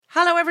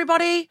Hello,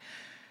 everybody.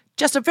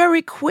 Just a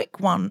very quick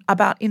one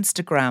about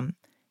Instagram.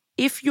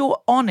 If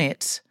you're on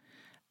it,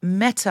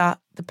 Meta,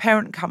 the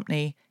parent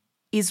company,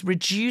 is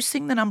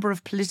reducing the number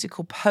of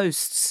political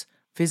posts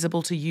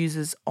visible to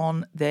users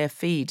on their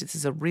feed. This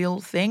is a real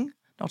thing,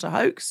 not a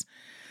hoax.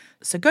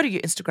 So go to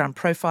your Instagram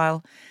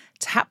profile,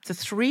 tap the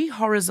 3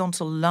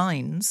 horizontal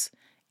lines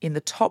in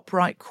the top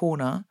right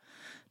corner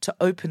to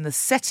open the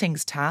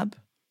Settings tab,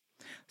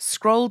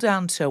 scroll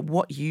down to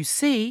What You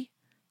See,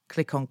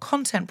 click on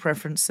Content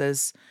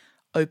Preferences,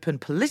 open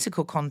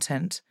Political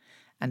Content,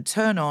 and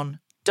turn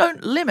on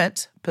Don't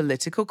Limit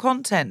Political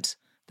Content.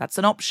 That's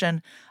an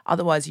option.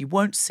 Otherwise, you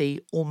won't see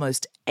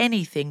almost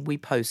anything we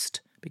post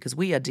because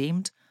we are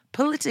deemed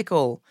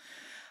political.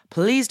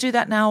 Please do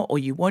that now, or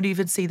you won't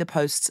even see the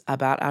posts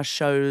about our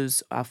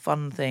shows, our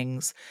fun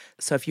things.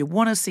 So if you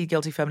want to see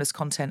Guilty Feminist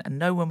content and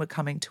know when we're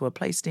coming to a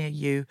place near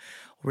you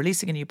or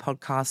releasing a new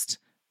podcast,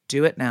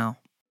 do it now.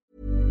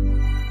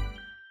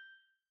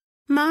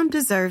 Mom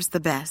deserves the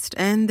best,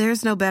 and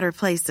there's no better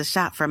place to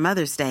shop for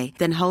Mother's Day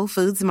than Whole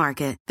Foods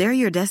Market. They're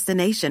your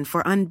destination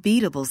for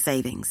unbeatable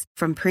savings,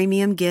 from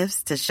premium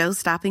gifts to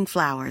show-stopping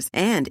flowers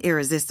and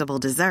irresistible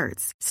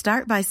desserts.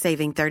 Start by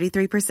saving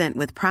 33%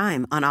 with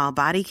Prime on all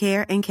body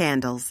care and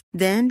candles.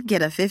 Then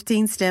get a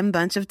 15-stem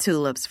bunch of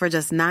tulips for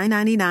just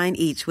 $9.99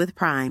 each with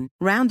Prime.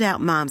 Round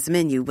out Mom's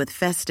menu with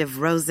festive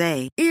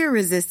rosé,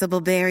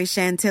 irresistible berry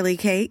chantilly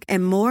cake,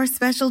 and more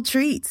special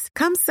treats.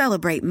 Come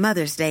celebrate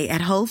Mother's Day at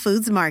Whole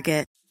Foods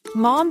Market.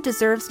 Mom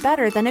deserves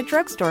better than a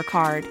drugstore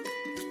card.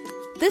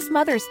 This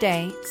Mother's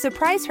Day,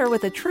 surprise her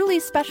with a truly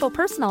special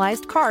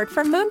personalized card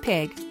from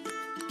Moonpig.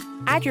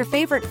 Add your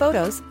favorite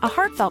photos, a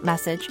heartfelt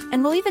message,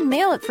 and we'll even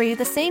mail it for you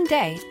the same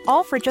day,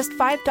 all for just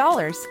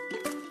 $5.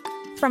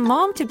 From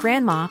mom to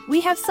grandma,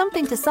 we have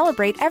something to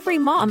celebrate every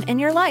mom in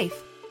your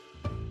life.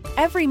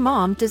 Every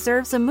mom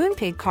deserves a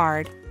Moonpig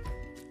card.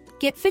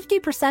 Get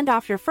 50%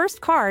 off your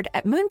first card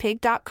at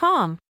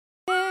moonpig.com.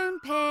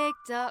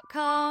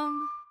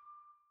 Moonpig.com.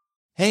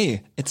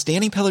 Hey, it's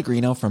Danny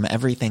Pellegrino from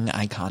Everything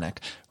Iconic.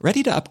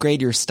 Ready to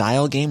upgrade your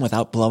style game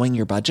without blowing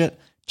your budget?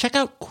 Check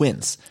out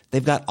Quince.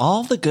 They've got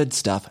all the good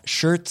stuff,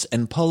 shirts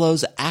and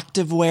polos,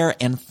 activewear,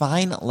 and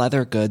fine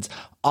leather goods,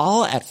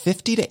 all at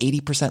 50 to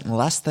 80%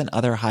 less than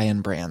other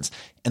high-end brands.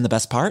 And the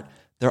best part?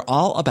 They're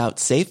all about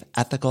safe,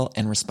 ethical,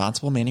 and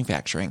responsible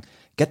manufacturing.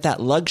 Get that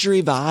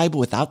luxury vibe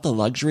without the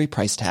luxury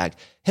price tag.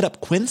 Hit up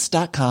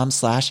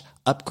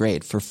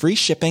quince.com/upgrade for free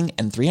shipping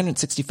and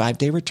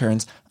 365-day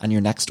returns on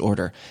your next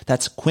order.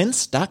 That's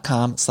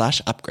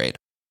quince.com/upgrade.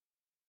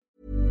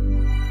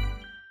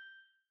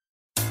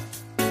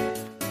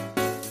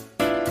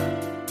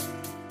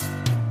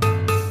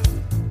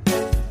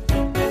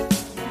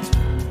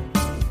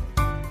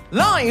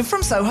 Live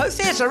from Soho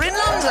Theatre in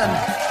London,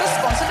 the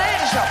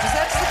Spontaneity Shop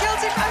presents The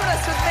Guilty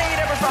Feminist with me,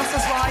 Deborah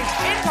Frosters-White,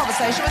 in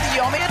conversation with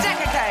Yomi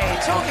Adegoke,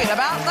 talking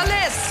about the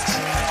list.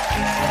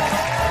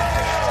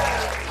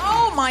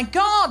 Oh my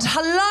God,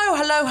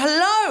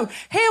 hello.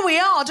 Here we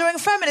are doing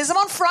feminism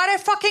on Friday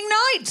fucking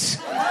night.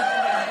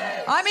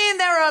 I mean,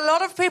 there are a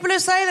lot of people who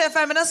say they're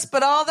feminists,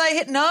 but are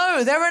they?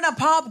 No, they're in a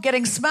pub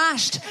getting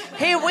smashed.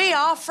 Here we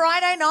are,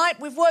 Friday night,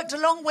 we've worked a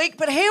long week,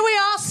 but here we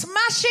are,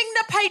 smashing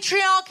the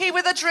patriarchy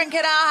with a drink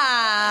in our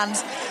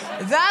hands.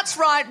 That's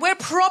right, we're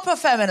proper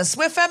feminists.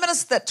 We're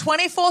feminists that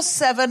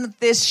 24/7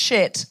 this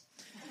shit.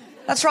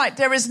 That's right,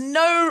 there is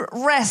no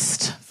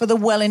rest for the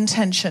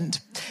well-intentioned.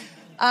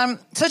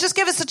 So just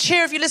give us a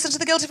cheer if you listen to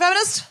The Guilty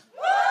Feminist.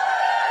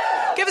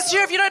 Give us a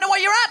cheer if you don't know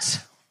what you're at.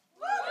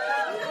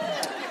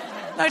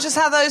 Notice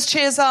how those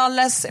cheers are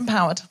less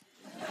empowered.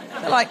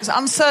 They're like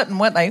uncertain,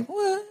 weren't they?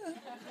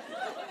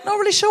 Not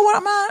really sure what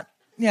I'm at.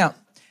 Yeah.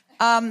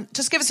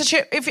 Just give us a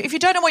cheer. If you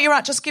don't know what you're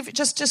at,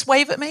 just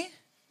wave at me.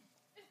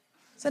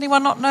 Does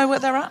anyone not know where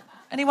they're at?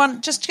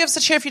 Anyone? Just give us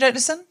a cheer if you don't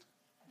listen.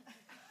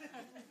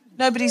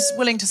 Nobody's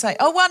willing to say.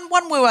 Oh,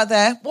 one wooer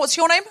there. What's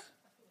your name?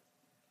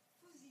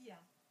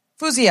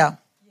 Fuzia.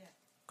 Yeah.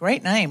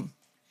 Great name.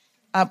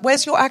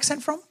 Where's your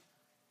accent from?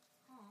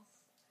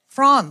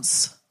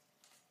 France.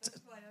 That's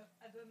why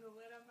I don't know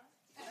where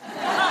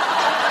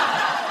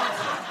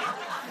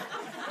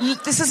I'm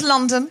at. This is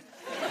London.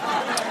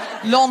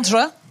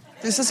 Londres.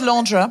 This is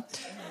Londres.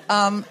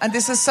 And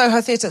this is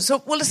Soho Theatre.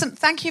 So, well, listen,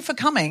 thank you for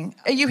coming.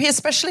 Are you here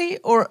specially,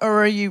 or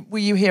were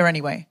you here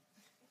anyway?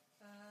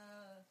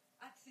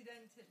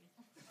 Accidentally.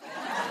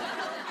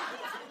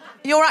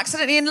 You're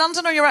accidentally in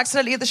London, or you're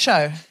accidentally at the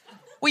show?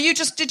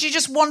 Did you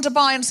just wander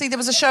by and see there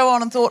was a show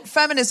on and thought,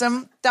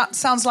 feminism, that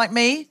sounds like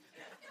me?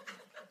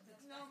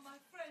 No, my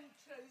friend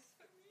chose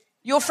for me.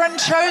 Your friend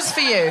chose for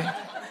you.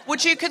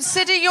 Would you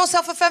consider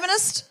yourself a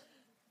feminist?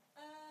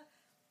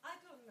 I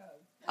don't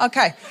know.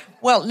 Okay,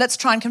 well, let's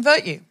try and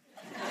convert you.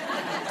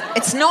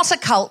 It's not a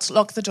cult,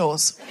 lock the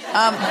doors.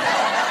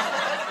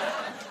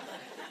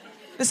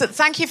 Listen,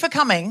 thank you for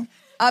coming.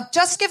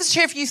 Just give us a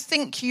cheer if you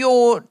think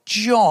your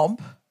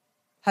job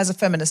has a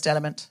feminist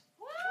element.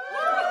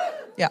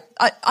 Yeah,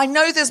 I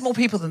know there's more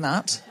people than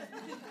that.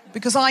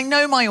 because I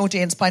know my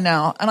audience by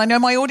now, and I know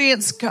my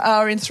audience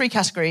are in 3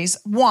 categories.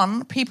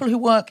 1, people who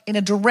work in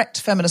a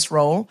direct feminist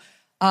role,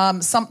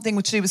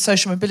 something to do with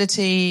social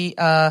mobility,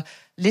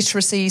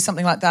 literacy,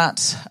 something like that,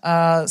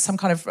 some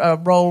kind of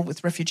role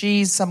with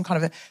refugees, some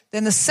kind of...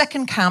 Then the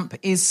second camp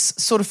is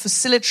sort of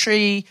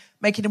facilitatory,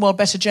 making the world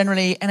better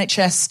generally,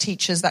 NHS,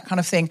 teachers, that kind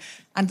of thing.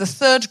 And the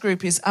third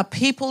group is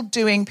people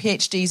doing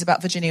PhDs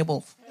about Virginia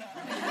Woolf.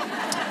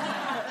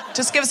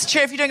 Just give us a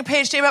cheer if you're doing a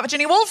PhD about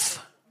Virginia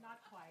Woolf.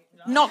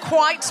 Not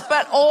quite,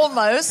 but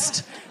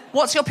almost.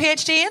 What's your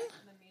PhD in?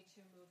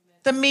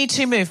 The Me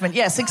Too movement.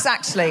 Yes,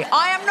 exactly.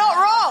 I am not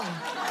wrong.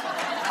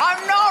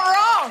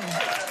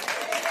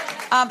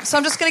 So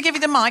I'm just going to give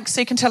you the mic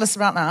so you can tell us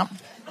about that.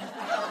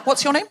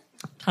 What's your name?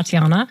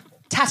 Tatiana.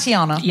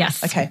 Tatiana.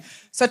 Yes. Okay.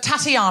 So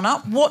Tatiana,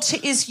 what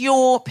is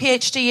your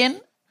PhD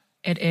in?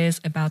 It is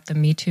about the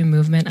Me Too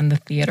movement and the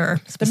theatre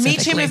specifically. The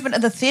Me Too movement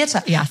and the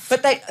theatre? Yes.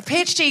 But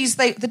PhDs,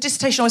 the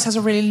dissertation always has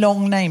a really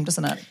long name,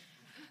 doesn't it?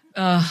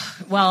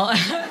 Well,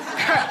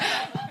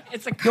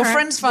 it's a current... Your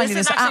friend's finding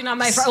this... This is actually not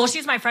my friend. Well,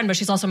 she's my friend, but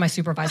she's also my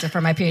supervisor for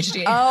my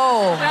PhD.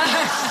 Oh.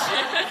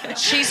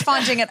 She's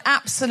finding it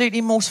absolutely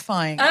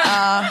mortifying.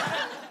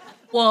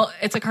 Well,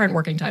 it's a current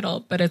working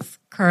title, but it's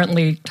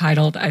currently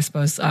titled, I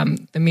suppose,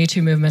 The Me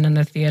Too Movement in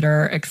the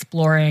Theatre,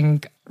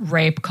 Exploring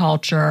Rape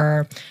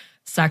Culture,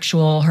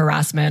 Sexual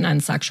Harassment,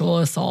 and Sexual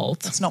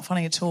Assault. That's not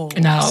funny at all.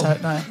 No.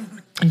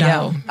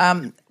 No.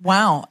 Yeah.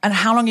 Wow. And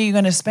how long are you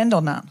going to spend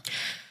on that?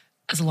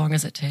 As long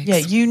as it takes. Yeah,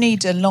 you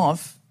need a lot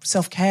of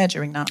self-care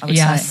during that, I would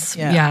say.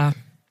 Yeah.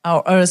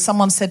 Or as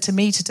someone said to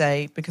me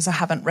today, because I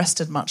haven't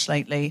rested much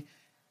lately,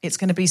 it's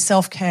going to be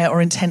self-care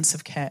or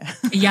intensive care.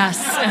 Yes.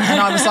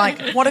 And I was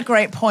like, what a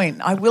great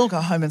point. I will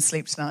go home and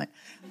sleep tonight.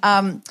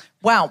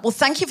 Wow. Well,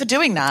 thank you for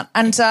doing that.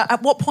 And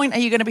at what point are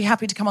you going to be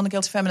happy to come on The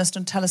Guilty Feminist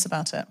and tell us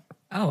about it?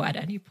 Oh, at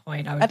any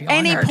point, I would be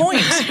honored. At any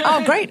point?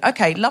 Oh, great.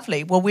 Okay,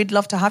 lovely. Well, we'd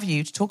love to have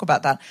you to talk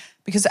about that.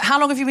 Because how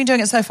long have you been doing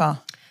it so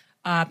far?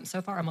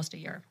 So far, almost a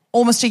year.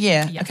 Almost a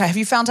year? Yes. Okay. Have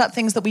you found out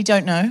things that we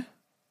don't know?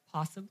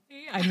 Possibly.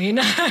 I mean...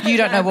 You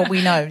don't know what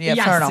we know. Yeah,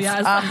 yes, fair enough.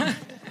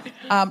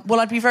 Yes. Well,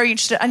 I'd be very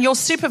interested. And your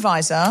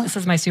supervisor... This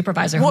is my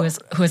supervisor,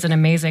 who is an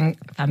amazing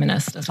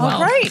feminist as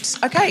well. Oh, great.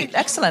 Okay,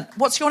 excellent.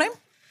 What's your name?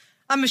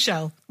 I'm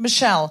Michelle.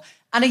 Michelle.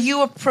 And are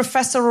you a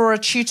professor or a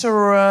tutor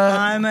or a...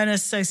 I'm an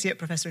associate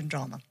professor in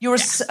drama. You're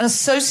an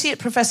associate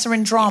professor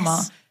in drama.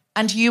 Yes.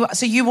 And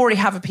you already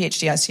have a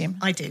PhD, I assume?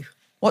 I do.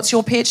 What's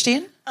your PhD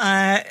in?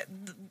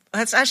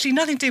 That's actually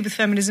nothing to do with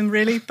feminism,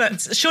 really, but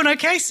Sean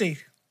O'Casey.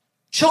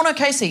 Sean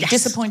O'Casey. Yes.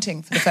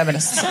 Disappointing for the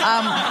feminists.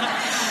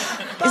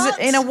 Is it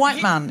in a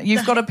white man?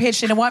 You've got a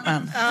PhD in a white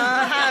man?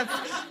 I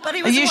have. But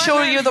he was Are you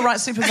sure you're the right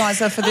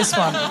supervisor for this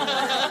one?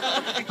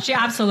 She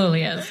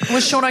absolutely is.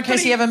 Was Sean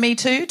O'Casey ever Me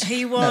Too'd?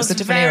 He was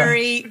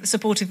very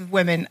supportive of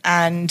women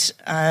and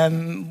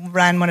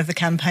ran one of the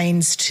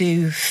campaigns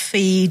to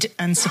feed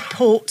and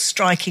support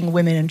striking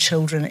women and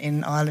children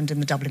in Ireland in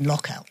the Dublin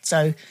lockout.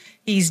 So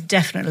he's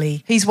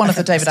definitely... He's one of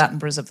the David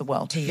Attenboroughs of the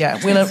world. Yeah,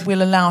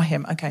 we'll allow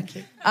him. Okay.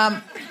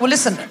 Well,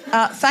 listen,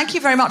 thank you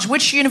very much.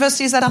 Which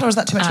university is that at, or is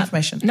that too much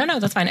information? No,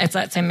 that's fine. It's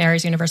at St.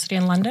 Mary's University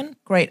in London.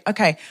 Great.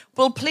 Okay.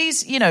 Well,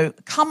 please,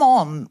 come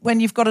on when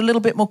you've got a little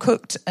bit more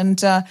cooked and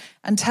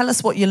tell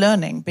us what you're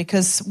learning,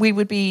 because we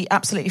would be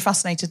absolutely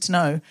fascinated to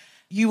know.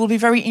 You will be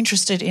very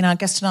interested in our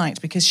guest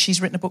tonight because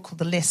she's written a book called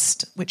The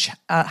List, which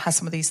has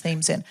some of these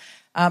themes in.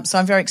 So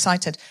I'm very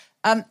excited.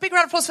 Big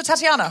round of applause for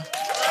Tatiana.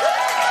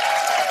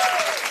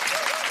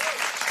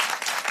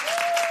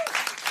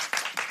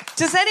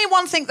 Does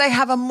anyone think they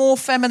have a more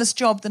feminist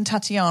job than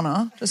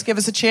Tatiana? Just give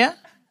us a cheer.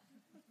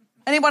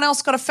 Anyone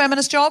else got a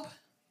feminist job?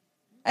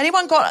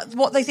 Anyone got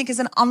what they think is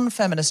an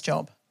unfeminist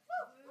job?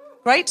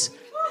 Great.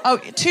 Oh,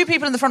 2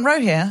 people in the front row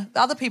here. The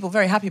other people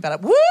very happy about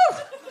it. Woo!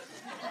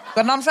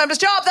 Got an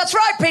unfeminist job. That's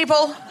right,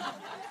 people.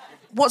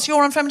 What's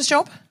your unfeminist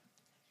job?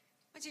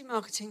 I do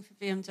marketing for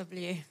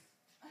BMW.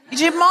 You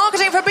do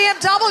marketing for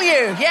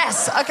BMW.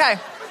 Yes. Okay.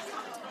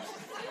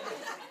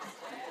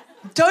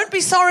 Don't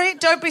be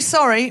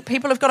sorry.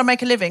 People have got to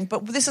make a living.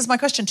 But this is my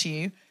question to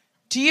you.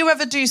 Do you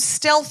ever do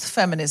stealth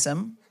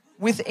feminism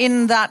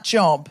within that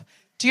job?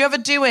 Do you ever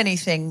do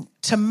anything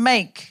to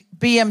make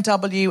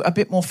BMW a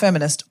bit more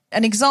feminist?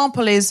 An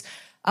example is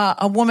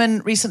a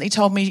woman recently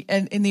told me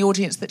in the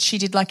audience that she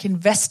did like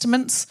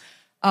investments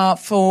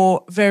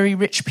for very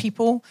rich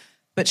people,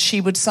 but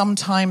she would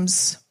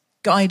sometimes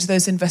guide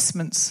those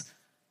investments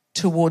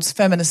towards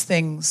feminist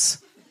things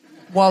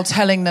while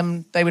telling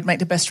them they would make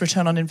the best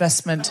return on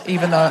investment,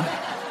 even though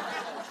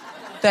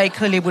they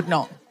clearly would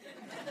not.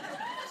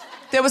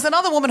 There was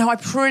another woman who I'm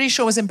pretty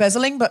sure was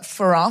embezzling, but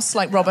for us,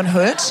 like Robin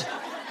Hood,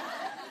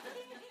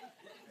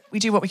 we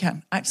do what we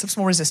can. Acts of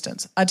small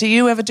resistance. Do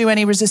you ever do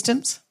any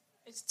resistance?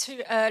 It's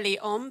too early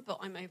on, but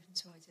I'm open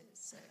to ideas.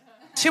 So.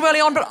 Too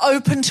early on, but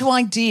open to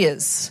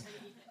ideas.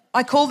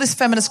 I call this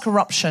feminist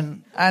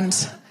corruption, and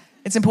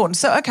it's important.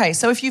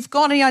 So if you've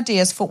got any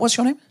ideas for... What's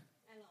your name?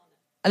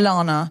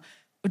 Alana.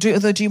 Do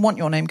you want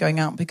your name going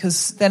out?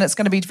 Because then it's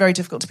going to be very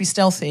difficult to be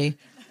stealthy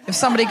If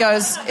somebody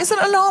goes, isn't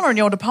Alana in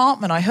your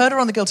department? I heard her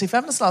on The Guilty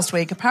Feminist last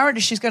week. Apparently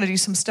she's going to do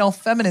some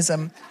stealth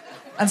feminism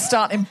and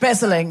start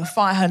embezzling.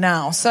 Fire her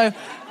now. So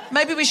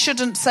maybe we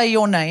shouldn't say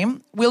your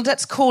name.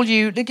 Let's call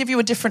you, they'll give you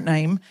a different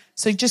name.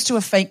 So just do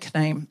a fake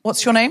name.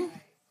 What's your name?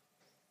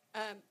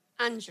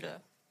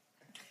 Angela.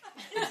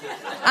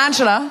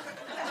 Angela?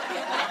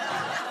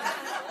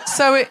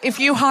 So if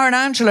you hire an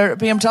Angela at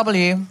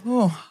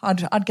BMW,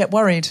 I'd get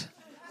worried.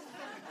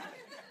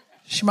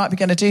 She might be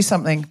going to do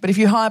something. But if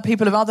you hire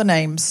people of other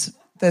names,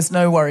 there's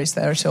no worries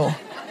there at all.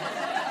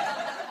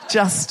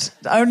 Just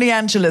only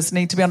Angelas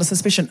need to be under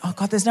suspicion. Oh,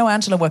 God, there's no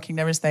Angela working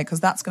there, is there?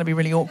 Because that's going to be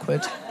really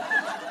awkward.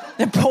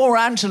 The poor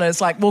Angela's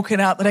like walking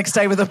out the next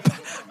day with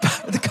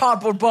a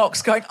cardboard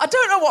box going, I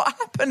don't know what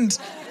happened.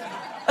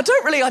 I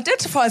don't really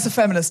identify as a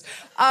feminist.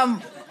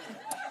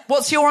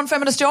 What's your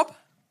unfeminist job?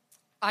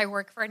 I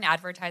work for an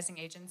advertising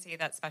agency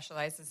that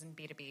specializes in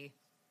B2B.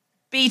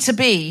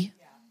 B2B? Yeah.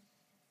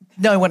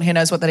 No one here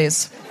knows what that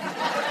is.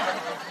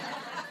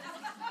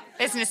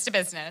 Business to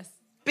business.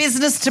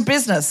 Business to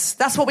business.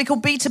 That's what we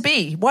call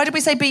B2B. Why did we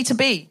say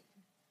B2B?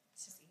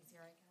 It's just easier,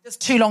 I guess. It's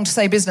too long to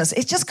say business.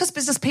 It's just because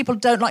business people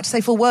don't like to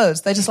say full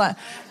words. They just like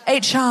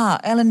HR,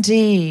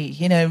 L&D,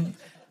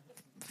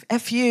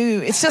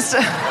 FU. It's just...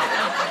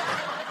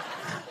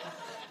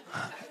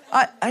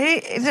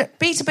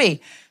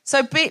 B2B.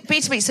 So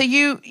B2B. So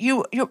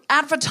you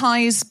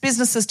advertise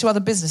businesses to other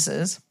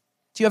businesses.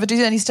 Do you ever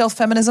do any stealth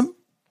feminism?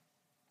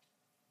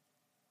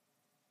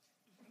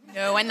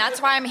 No, and that's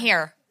why I'm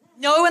here.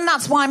 No, and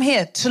that's why I'm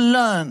here, to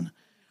learn.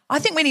 I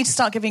think we need to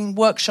start giving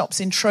workshops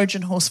in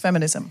Trojan horse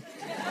feminism.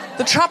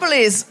 The trouble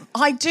is,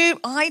 I do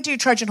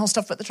Trojan horse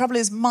stuff, but the trouble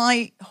is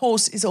my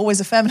horse is always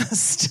a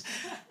feminist,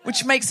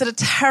 which makes it a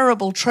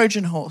terrible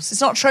Trojan horse.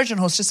 It's not a Trojan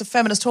horse, just a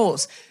feminist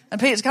horse.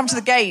 And Peter come to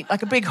the gate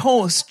like a big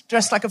horse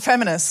dressed like a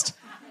feminist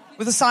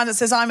with a sign that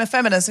says, I'm a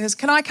feminist. And he goes,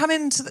 can I come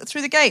in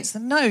through the gates?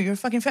 And, no, you're a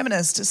fucking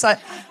feminist. It's like,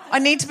 I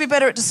need to be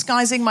better at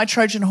disguising my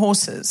Trojan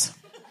horses.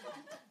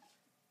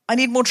 I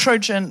need more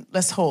Trojan,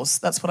 less horse.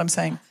 That's what I'm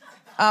saying.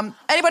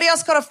 Anybody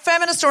else got a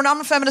feminist or an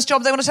unfeminist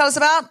job they want to tell us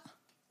about?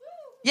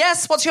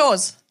 Yes, what's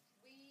yours?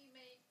 We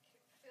make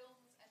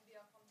films and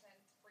VR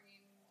content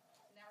bringing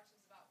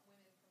narratives about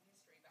women from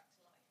history back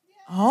to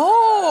life.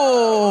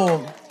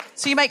 Oh.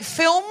 So you make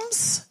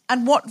films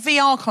and what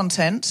VR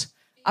content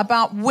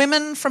about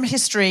women from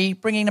history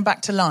bringing them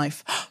back to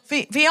life?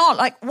 VR,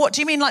 like, what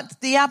do you mean, like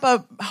the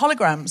ABBA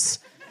holograms?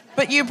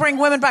 But you bring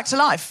women back to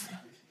life?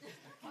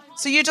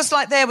 So you're just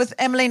like there with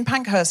Emmeline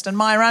Pankhurst and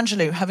Maya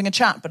Angelou having a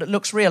chat, but it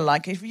looks real.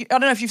 Like, I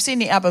don't know if you've seen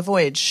the ABBA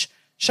Voyage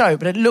show,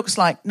 but it looks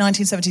like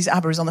 1970s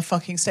ABBA is on the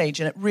fucking stage,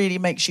 and it really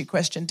makes you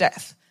question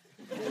death.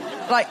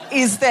 Like,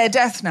 is there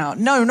death now?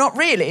 No, not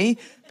really,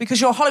 because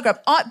you're a hologram.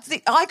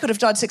 I could have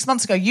died 6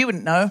 months ago. You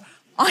wouldn't know.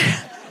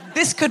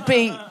 This could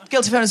be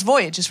Guilty Feminist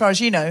Voyage, as far as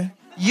you know.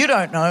 You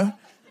don't know,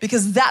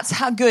 because that's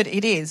how good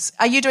it is.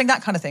 Are you doing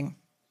that kind of thing?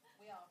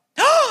 We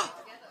are.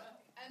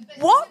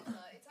 What?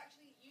 It's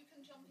actually, you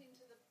can jump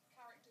into the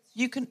character's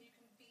You can be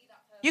that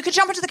person. You could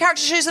jump into the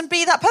character's shoes and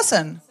be that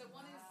person. So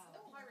one is a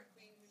pirate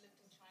queen who lived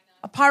in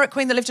China. A pirate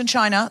queen that lived in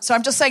China. So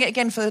I'm just saying it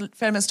again for the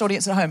feminist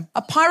audience at home.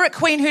 A pirate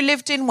queen who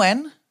lived in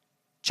when?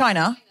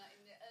 China. In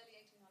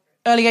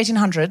the Early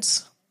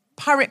 1800s.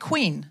 Pirate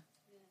queen.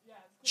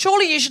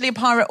 Surely usually a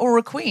pirate or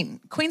a queen.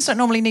 Queens don't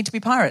normally need to be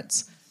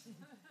pirates.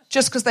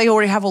 Just because they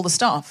already have all the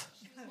stuff.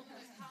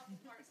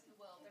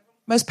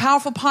 Most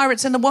powerful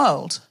pirates in the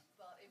world.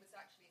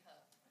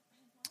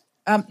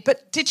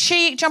 But did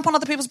she jump on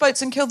other people's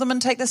boats and kill them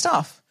and take their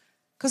stuff?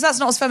 Because that's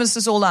not as feminist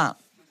as all that.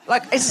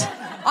 Like,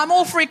 I'm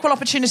all for equal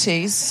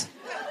opportunities.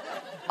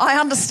 I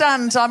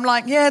understand. I'm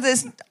like, yeah,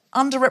 there's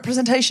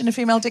underrepresentation of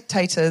female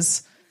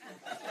dictators.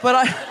 But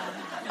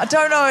I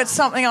don't know, it's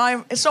something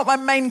it's not my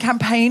main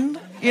campaign.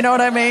 You know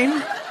what I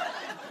mean?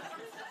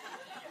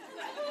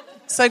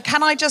 So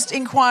can I just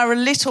inquire a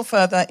little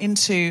further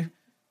into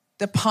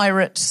the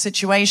pirate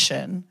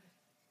situation?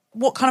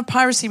 What kind of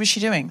piracy was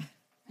she doing?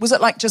 Was it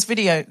like just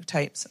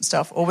videotapes and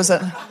stuff? Or was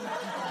it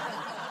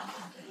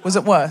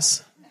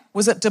worse?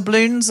 Was it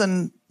doubloons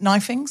and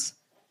knifings?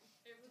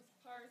 It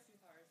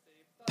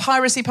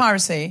was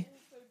Piracy.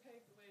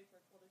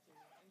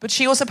 But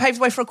she also paved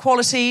the way for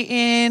equality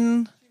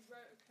in...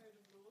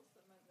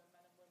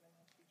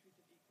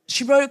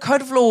 She wrote a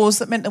code of laws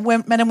that meant that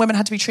men and women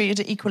had to be treated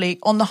equally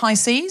on the high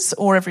seas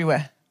or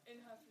everywhere?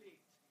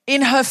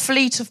 In her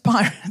fleet of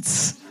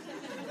pirates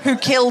who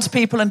killed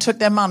people and took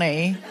their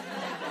money.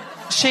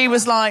 She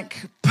was like,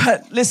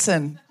 but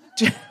listen,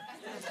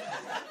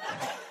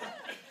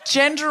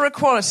 gender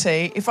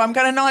equality, if I'm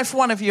going to knife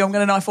one of you, I'm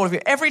going to knife all of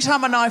you. Every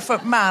time I knife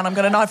a man, I'm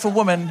going to knife a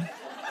woman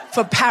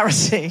for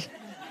parity.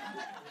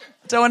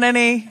 Don't want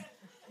any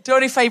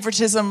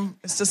favoritism.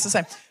 It's just the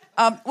same.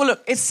 Well,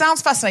 look, it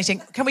sounds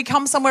fascinating. Can we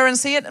come somewhere and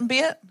see it and be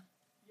it?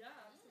 Yeah,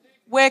 absolutely.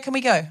 Where can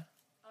we go? You can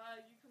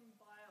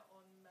buy it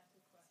on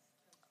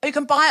MetaQuest. Oh, you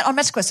can buy it on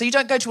MetaQuest, so you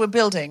don't go to a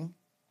building?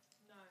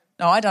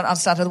 No, I don't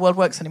understand how the world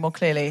works anymore,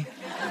 clearly.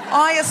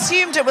 I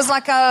assumed it was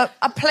like a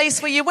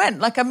place where you went,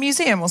 like a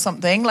museum or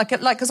something, like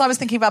because I was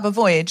thinking about a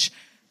voyage.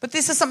 But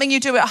this is something you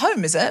do at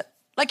home, is it?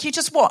 Like you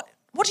just what?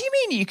 What do you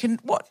mean you can,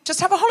 just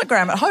have a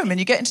hologram at home and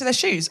you get into their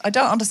shoes? I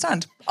don't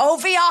understand. Oh,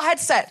 VR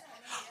headset.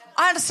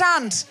 I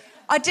understand.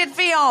 I did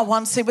VR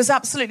once. It was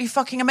absolutely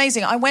fucking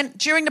amazing. I went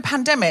during the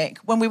pandemic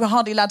when we were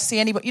hardly allowed to see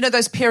anybody. You know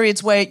those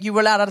periods where you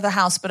were allowed out of the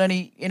house but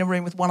only in a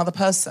room with one other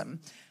person?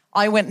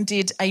 I went and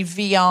did a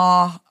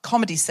VR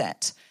comedy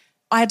set.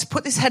 I had to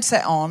put this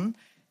headset on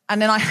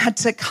and then I had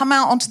to come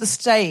out onto the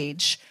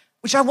stage,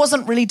 which I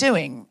wasn't really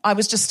doing. I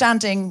was just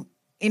standing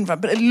in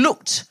front, but it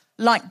looked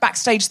like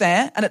backstage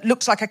there and it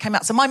looked like I came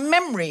out. So my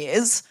memory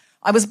is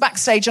I was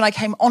backstage and I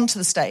came onto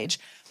the stage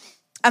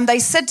and they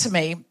said to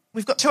me,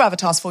 we've got 2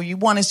 avatars for you.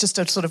 One is just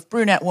a sort of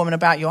brunette woman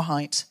about your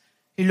height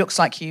who looks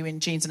like you in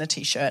jeans and a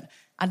T-shirt.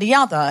 And the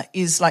other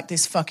is like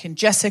this fucking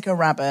Jessica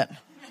Rabbit,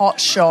 hot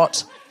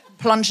shot,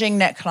 plunging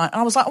neckline. And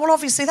I was like, well,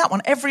 obviously that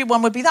one.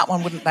 Everyone would be that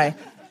one, wouldn't they?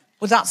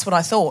 Well, that's what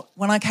I thought.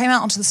 When I came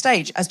out onto the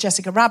stage as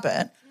Jessica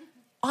Rabbit,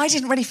 I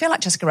didn't really feel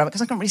like Jessica Rabbit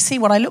because I couldn't really see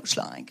what I looked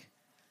like.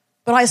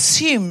 But I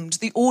assumed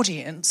the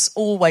audience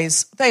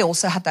they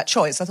also had that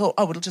choice. I thought,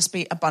 oh, it'll just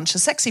be a bunch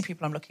of sexy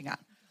people I'm looking at.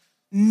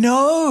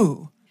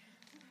 No,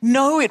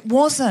 it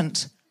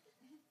wasn't.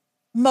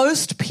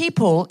 Most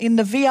people in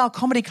the VR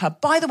comedy club,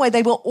 by the way,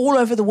 they were all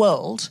over the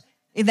world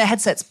in their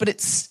headsets,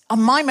 but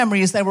my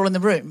memory is they were all in the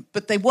room,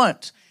 but they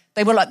weren't.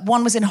 They were like,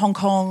 one was in Hong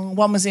Kong,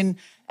 one was in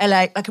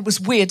LA, like it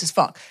was weird as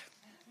fuck.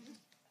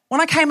 When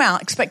I came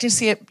out expecting to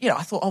see it,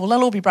 I thought, oh, well,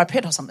 they'll all be Brad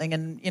Pitt or something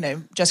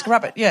and, Jessica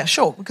Rabbit. Yeah,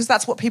 sure, because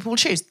that's what people will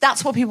choose.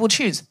 That's what people will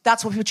choose.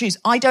 That's what people choose.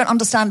 I don't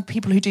understand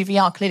people who do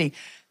VR, clearly,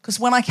 because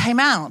when I came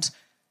out,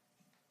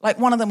 like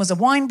one of them was a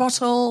wine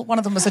bottle, one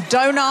of them was a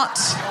donut,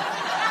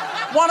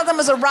 one of them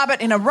was a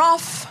rabbit in a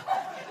ruff.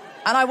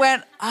 And I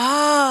went,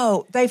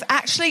 oh, they've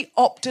actually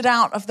opted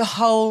out of the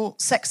whole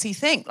sexy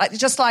thing.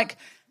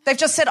 They've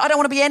just said, I don't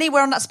want to be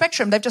anywhere on that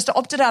spectrum. They've just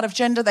opted out of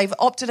gender. They've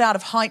opted out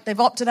of height. They've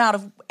opted out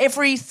of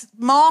every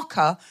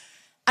marker.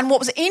 And what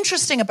was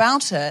interesting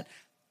about it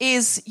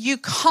is you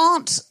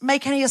can't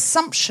make any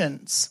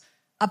assumptions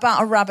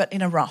about a rabbit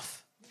in a ruff.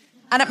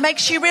 And it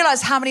makes you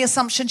realise how many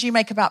assumptions you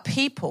make about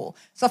people.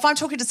 So if I'm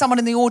talking to someone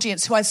in the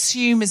audience who I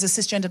assume is a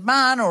cisgendered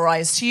man or I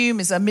assume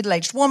is a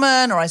middle-aged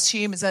woman or I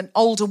assume is an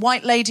older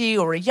white lady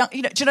or a young... do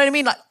you know what I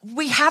mean? Like,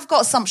 we have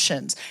got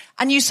assumptions.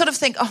 And you sort of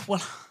think, oh,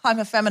 well, I'm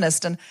a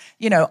feminist and,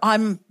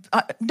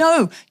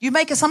 no, you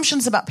make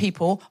assumptions about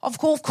people. Of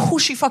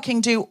course you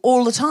fucking do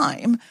all the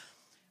time.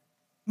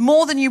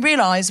 More than you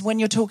realise when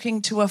you're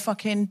talking to a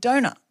fucking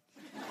donut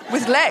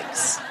with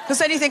legs. Because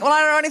then you think, well, I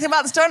don't know anything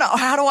about this donut.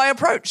 How do I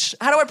approach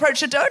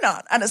a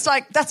donut? And it's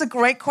like, that's a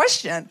great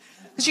question.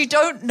 Because you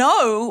don't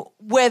know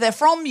where they're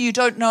from. You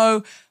don't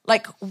know,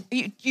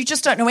 you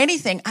just don't know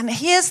anything. And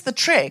here's the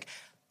trick.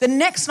 The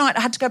next night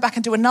I had to go back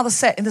and do another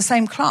set in the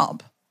same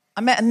club.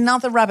 I met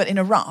another rabbit in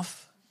a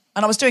ruff.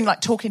 And I was doing,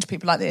 talking to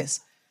people like this.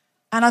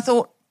 And I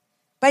thought,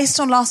 based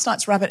on last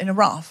night's rabbit in a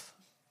ruff,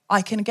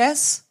 I can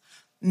guess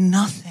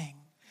nothing.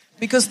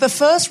 Because the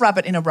first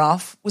rabbit in a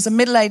ruff was a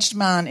middle-aged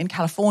man in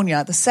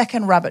California. The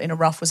second rabbit in a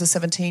ruff was a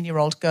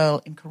 17-year-old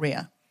girl in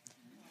Korea.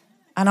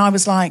 And I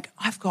was like,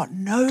 I've got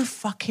no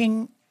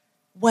fucking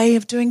way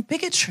of doing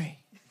bigotry.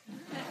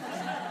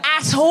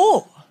 At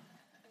all.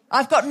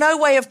 I've got no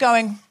way of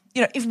going,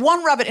 if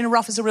one rabbit in a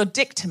ruff is a real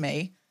dick to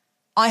me,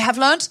 I have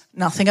learned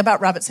nothing about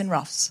rabbits in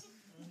ruffs.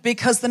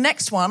 Because the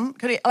next one,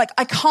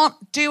 I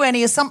can't do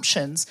any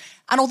assumptions.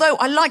 And although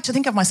I like to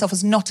think of myself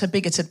as not a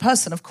bigoted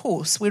person, of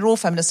course, we're all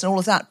feminists and all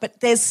of that, but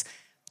there's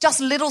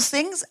just little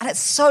things, and it's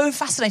so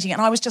fascinating.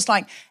 And I was just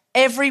like,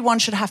 everyone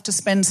should have to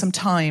spend some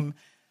time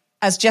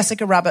as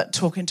Jessica Rabbit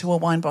talking to a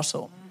wine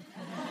bottle.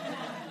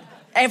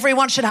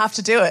 Everyone should have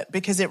to do it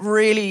because it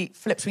really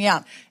flips me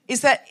out. Is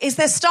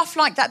there stuff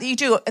like that you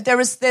do?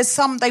 There's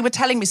some, they were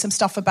telling me some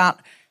stuff about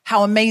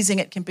how amazing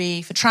it can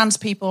be for trans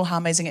people, how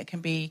amazing it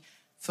can be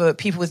for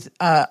people with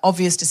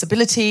obvious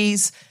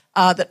disabilities,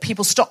 that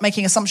people stop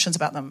making assumptions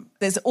about them.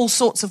 There's all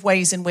sorts of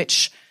ways in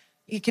which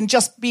it can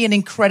just be an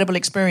incredible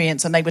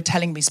experience, and they were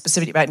telling me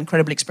specifically about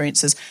incredible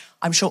experiences.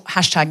 I'm sure,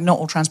 # not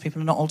all trans people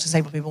and not all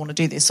disabled people want to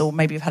do this, or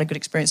maybe you've had a good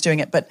experience doing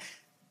it, but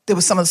there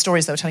were some of the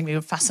stories they were telling me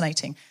were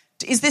fascinating.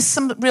 Is this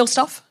some real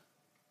stuff?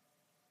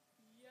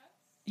 Yes.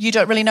 You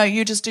don't really know,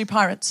 you just do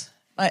pirates?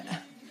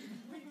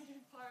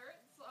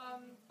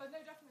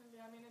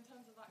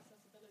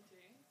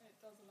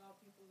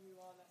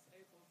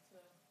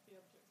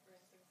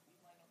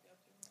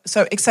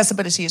 So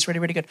accessibility is really,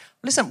 really good.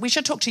 Listen, we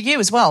should talk to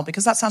you as well,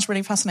 because that sounds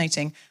really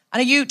fascinating.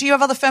 And do you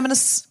have other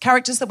feminist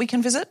characters that we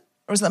can visit?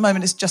 Or is it at the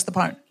moment it's just the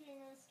pirate? I'm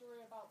looking at a story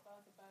about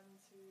Bertha Benz,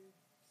 who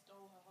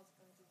stole her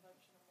husband's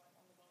invention and went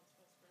on the world's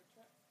first road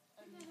trip.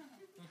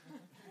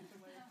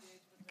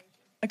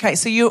 Okay,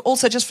 so you're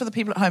also, just for the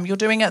people at home, you're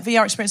doing a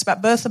VR experience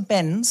about Bertha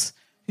Benz,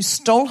 who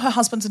stole her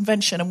husband's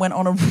invention and went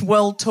on a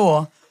world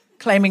tour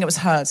claiming it was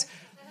hers.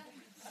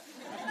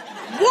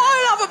 What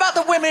I love about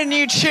the women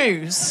you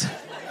choose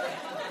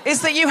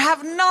is that you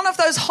have none of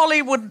those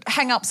Hollywood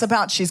hang-ups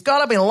about she's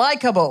got to be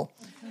likeable.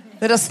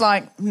 They're just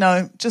like,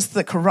 no, just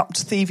the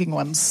corrupt, thieving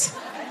ones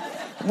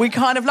We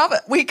kind of love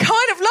it. We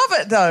kind of love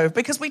it, though,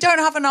 because we don't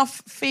have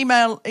enough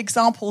female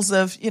examples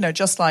of,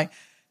 just like,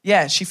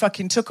 yeah, she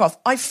fucking took off.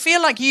 I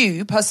feel like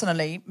you,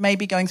 personally, may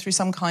be going through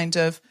some kind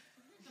of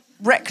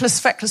reckless,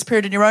 feckless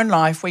period in your own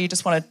life where you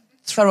just want to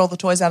throw all the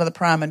toys out of the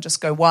pram and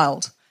just go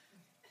wild.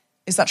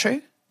 Is that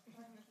true?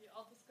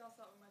 I'll discuss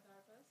that with my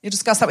therapist. You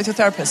discuss that with your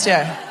therapist,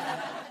 yeah.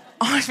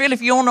 I feel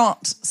if you're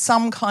not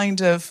some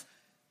kind of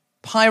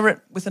pirate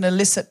with an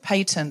illicit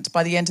patent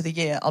by the end of the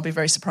year, I'll be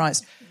very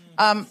surprised.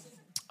 All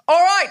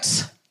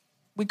right.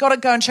 We got to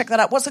go and check that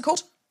out. What's it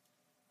called?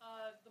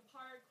 The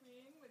Pirate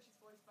Queen, which is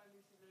voiced by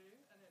Lucy Liu,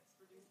 and it's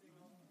releasing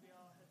on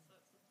VR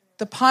headsets.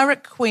 The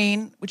Pirate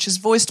Queen, which is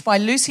voiced by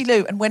Lucy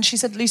Liu. And when she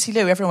said Lucy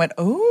Liu, everyone went,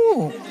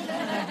 ooh.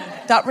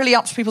 That really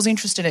ups people's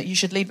interest in it. You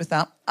should lead with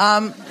that.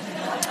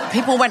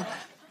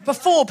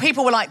 Before,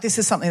 people were like, this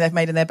is something they've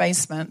made in their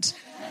basement.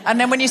 And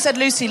then when you said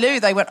Lucy Liu,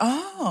 they went,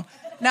 oh.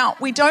 Now,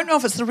 we don't know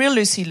if it's the real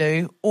Lucy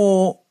Liu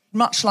or,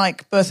 much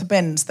like Bertha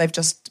Benz, they've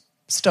just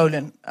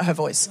stolen her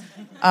voice.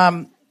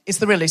 It's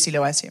the real Lucy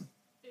Liu, I assume.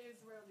 It is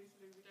the real Lucy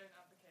Liu. We don't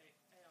advocate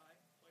AI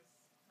voice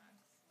hacks.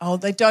 Oh,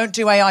 they don't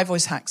do AI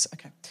voice hacks.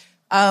 Okay.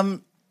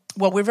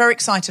 Well, we're very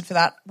excited for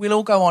that. We'll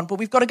all go on, but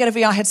we've got to get a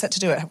VR headset to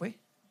do it, have we? You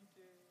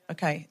do, yeah.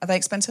 Okay. Are they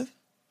expensive? It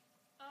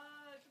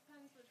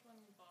depends which one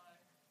you buy.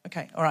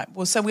 Okay, all right.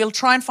 Well, so we'll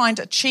try and find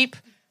a cheap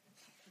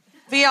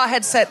VR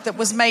headset that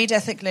was made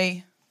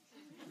ethically,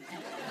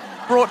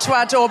 brought to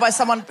our door by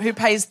someone who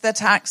pays their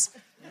tax,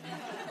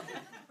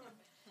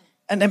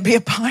 and then be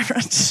a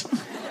pirate.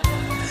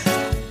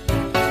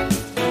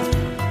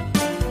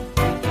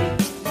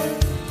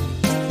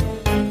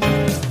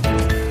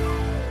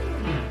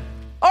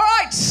 All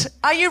right,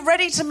 are you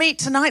ready to meet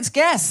tonight's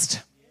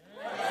guest?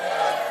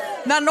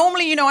 Now,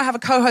 normally, I have a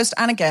co-host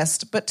and a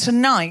guest, but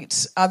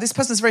tonight, this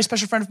person is a very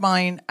special friend of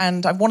mine,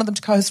 and I've wanted them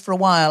to co-host for a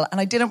while,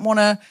 and I didn't want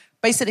to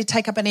basically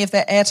take up any of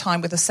their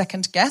airtime with a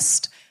second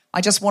guest.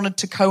 I just wanted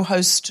to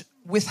co-host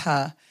with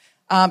her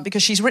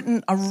because she's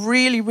written a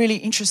really, really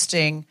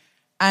interesting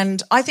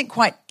and I think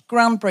quite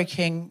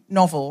groundbreaking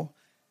novel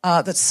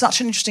that's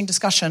such an interesting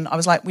discussion. I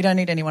was like, we don't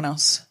need anyone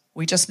else.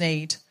 We just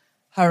need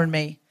her and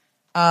me.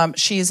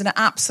 She is an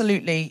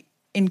absolutely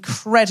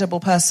incredible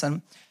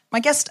person. My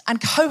guest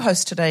and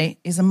co-host today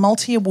is a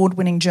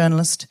multi-award-winning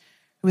journalist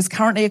who is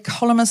currently a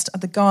columnist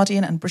at The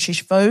Guardian and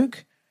British Vogue.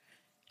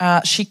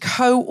 She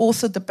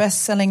co-authored the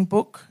best-selling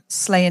book,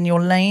 Slay in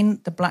Your Lane,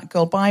 The Black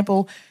Girl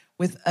Bible,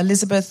 with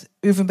Elizabeth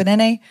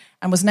Uvubinene,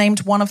 and was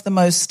named one of the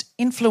most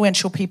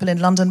influential people in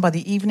London by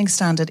the Evening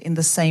Standard in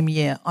the same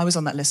year. I was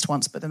on that list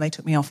once, but then they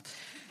took me off.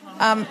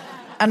 And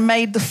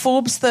made the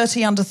Forbes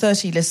 30 Under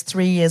 30 list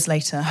 3 years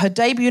later. Her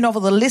debut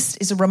novel, The List,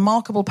 is a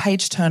remarkable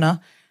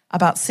page-turner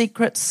about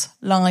secrets,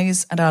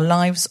 lies, and our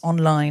lives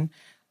online.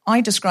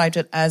 I described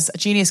it as a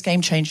genius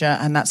game changer,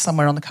 and that's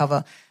somewhere on the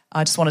cover.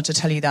 I just wanted to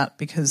tell you that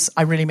because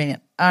I really mean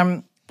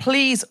it.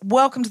 Please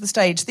welcome to the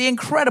stage the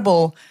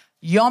incredible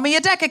Yomi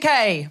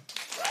Adegoke.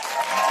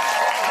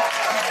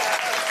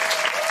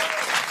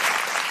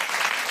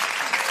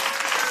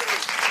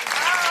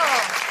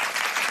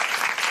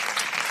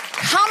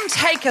 Come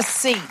take a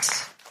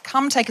seat.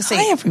 Come take a seat.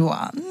 Hi,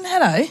 everyone.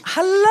 Hello.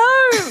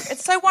 Hello.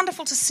 It's so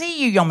wonderful to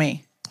see you,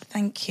 Yomi.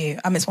 Thank you.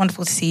 It's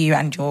wonderful to see you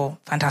and your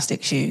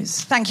fantastic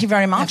shoes. Thank you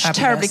very much.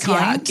 Terribly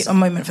kind. Yeah, get a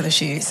moment for the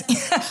shoes.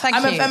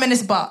 I'm a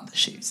feminist, but the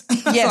shoes.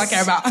 That's Yes. what I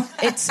care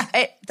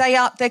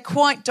about. They're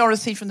quite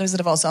Dorothy from The Wizard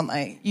of Oz, aren't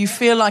they? You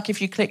feel like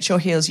if you clicked your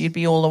heels, you'd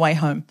be all the way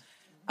home.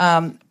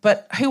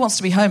 But who wants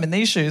to be home in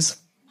these shoes?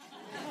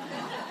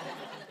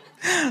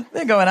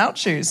 They're going out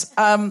shoes.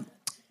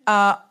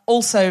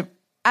 Also,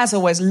 as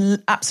always,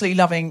 absolutely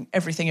loving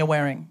everything you're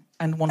wearing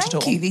and want it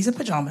all. Thank you. These are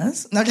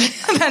pajamas. No,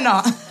 they're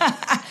not.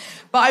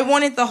 But I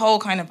wanted the whole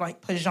kind of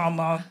like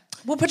pajama.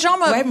 Well,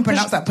 pajama. I haven't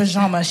pronounced that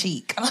pajama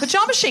chic.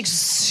 Pajama chic's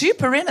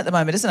super in at the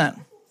moment, isn't it?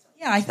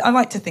 Yeah, I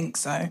like to think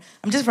so.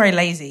 I'm just very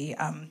lazy.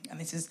 And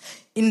this is,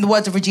 in the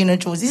words of Regina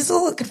George, this is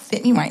all that could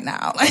fit me right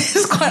now.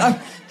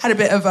 I've had a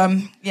bit of,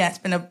 it's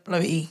been a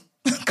bloaty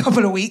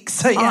couple of weeks.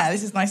 So yeah,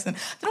 this is nice. And I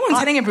don't want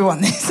telling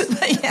everyone this,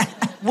 but yeah.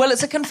 Well,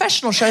 it's a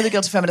confessional show, The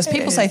Guilty Feminist.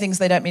 People say things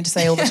they don't mean to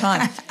say all the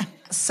time.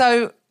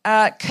 So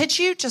could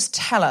you just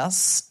tell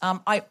us,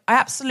 I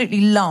absolutely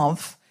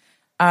love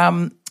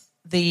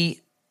the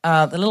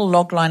little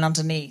log line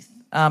underneath.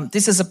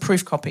 This is a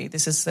proof copy.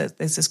 This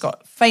has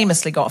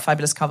famously got a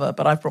fabulous cover,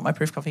 but I've brought my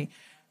proof copy.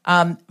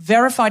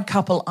 Verified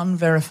couple,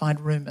 unverified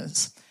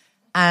rumours.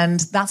 And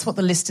that's what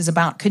the list is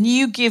about. Can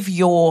you give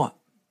your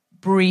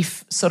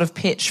brief sort of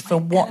pitch for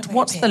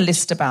what's the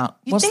list about?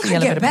 What's the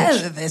elevator pitch? I get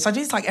better at this. I do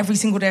this like every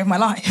single day of my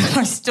life.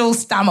 I still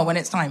stammer when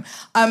it's time.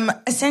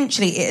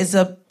 Essentially, it is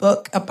a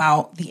book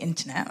about the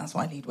internet. That's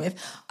what I lead with.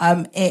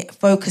 It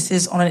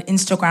focuses on an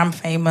Instagram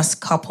famous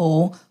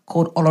couple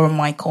called Ola and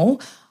Michael,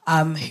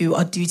 who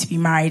are due to be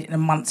married in a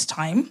month's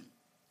time.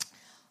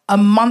 A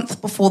month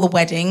before the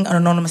wedding, an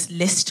anonymous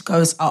list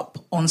goes up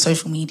on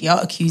social media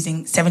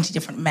accusing 70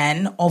 different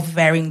men of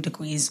varying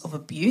degrees of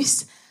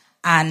abuse.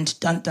 And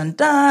dun, dun,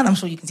 dun, I'm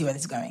sure you can see where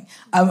this is going.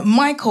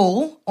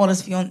 Michael,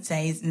 Ola's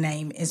fiance's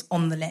name, is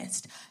on the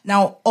list.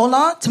 Now,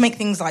 Ola, to make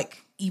things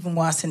like even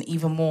worse and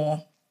even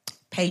more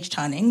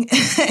page-turning,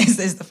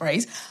 is the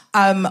phrase,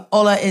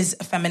 Ola is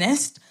a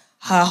feminist.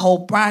 Her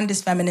whole brand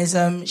is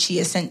feminism. She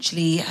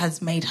essentially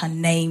has made her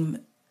name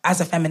as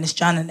a feminist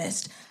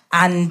journalist.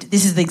 And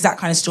this is the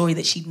exact kind of story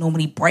that she'd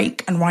normally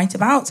break and write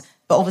about.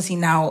 But obviously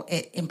now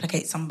it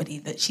implicates somebody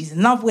that she's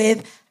in love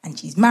with and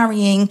she's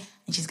marrying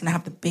and she's going to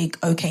have the big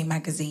OK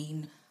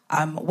magazine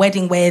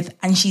wedding with.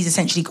 And she's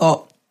essentially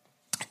got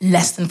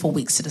less than 4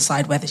 weeks to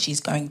decide whether she's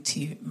going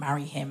to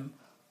marry him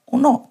or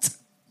not.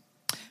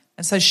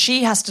 And so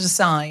she has to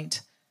decide,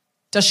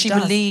 does she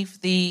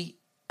believe the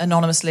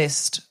anonymous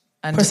list?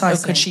 And or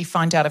could she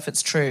find out if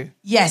it's true?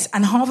 Yes,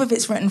 and half of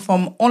it's written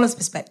from Ola's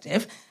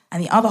perspective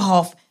and the other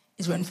half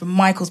is written from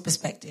Michael's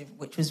perspective,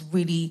 which was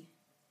really,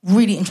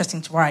 really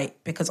interesting to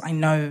write because I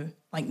know,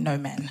 like, no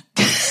men.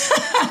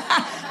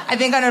 I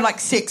think I know, like,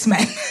 6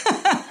 men.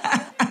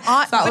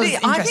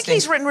 I think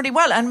he's written really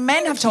well, and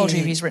men have told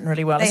you he's written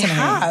really well, They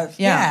have,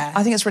 yeah.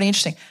 I think it's really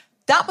interesting.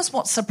 That was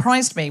what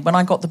surprised me when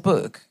I got the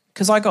book,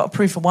 because I got a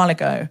proof a while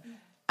ago,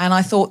 and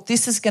I thought,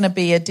 this is going to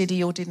be a did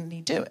he or didn't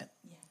he do it?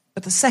 Yeah.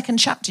 But the second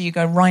chapter, you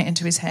go right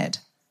into his head.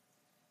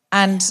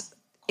 And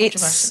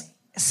it's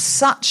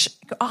such...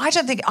 I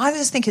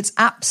just think it's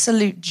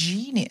absolute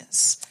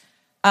genius.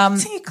 So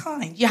you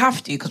kind. You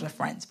have to because we're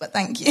friends, but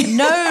thank you.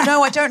 No,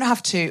 I don't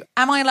have to.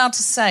 Am I allowed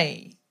to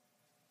say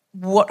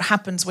what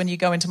happens when you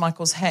go into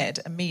Michael's head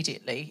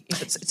immediately?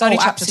 If it's only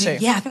chapter absolutely.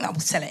 2. Yeah, I think that will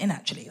sell it in,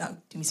 actually. That'll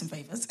do me some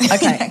favours.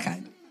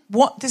 Okay.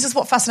 This is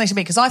what fascinated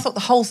me, because I thought the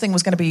whole thing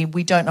was going to be,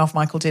 we don't know if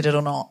Michael did it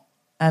or not.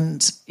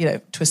 And,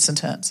 twists and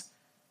turns.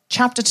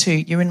 Chapter 2,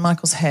 you're in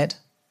Michael's head.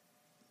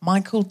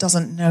 Michael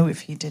doesn't know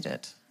if he did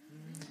it.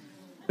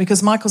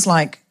 Because Michael's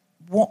like,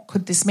 what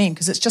could this mean?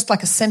 Because it's just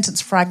like a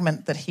sentence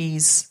fragment that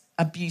he's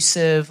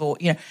abusive or,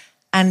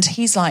 and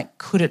he's like,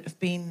 could it have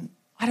been,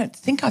 I don't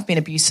think I've been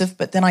abusive,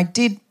 but then I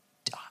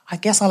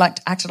guess I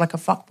acted like a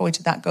fuckboy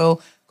to that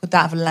girl. Could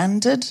that have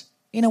landed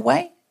in a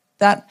way?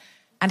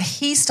 And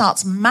he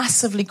starts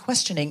massively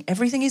questioning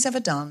everything he's ever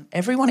done,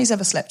 everyone he's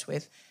ever slept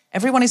with,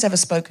 everyone he's ever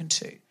spoken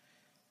to,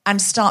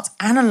 and starts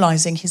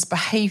analysing his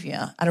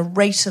behaviour at a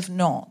rate of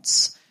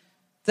knots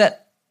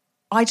that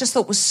I just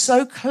thought was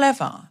so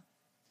clever.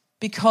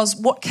 Because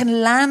what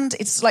can land,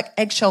 it's like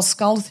eggshell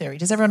skull theory.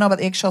 Does everyone know about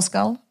the eggshell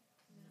skull?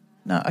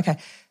 No, okay.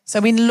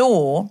 So in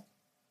law,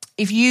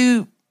 if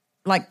you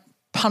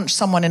punch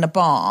someone in a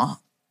bar,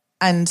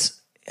 and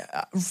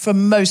for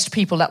most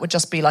people that would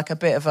just be like a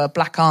bit of a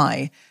black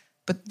eye,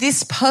 but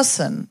this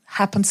person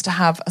happens to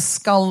have a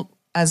skull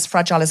as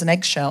fragile as an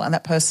eggshell and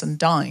that person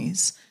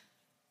dies,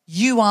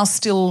 you are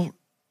still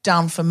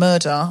down for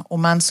murder or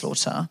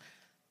manslaughter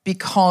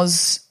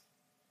because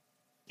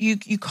you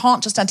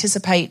can't just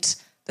anticipate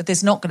that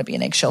there's not going to be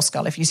an eggshell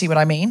skull, if you see what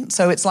I mean.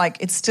 So it's like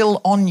it's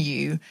still on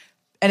you.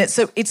 And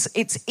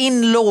it's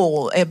in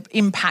law,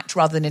 impact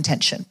rather than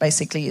intention,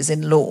 basically, is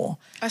in law.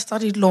 I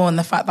studied law, and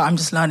the fact that I'm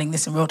just learning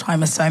this in real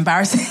time is so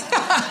embarrassing.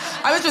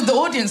 I was with the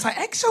audience like,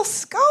 eggshell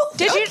skull?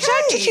 Did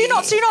you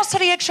not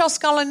study eggshell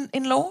skull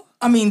in law?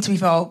 I mean, to be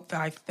fair,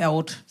 I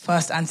failed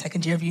first and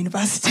second year of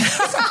university. This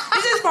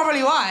is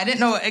probably why. I didn't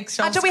know what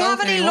eggshell skull do we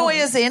have any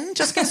lawyers in?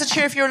 Just give us a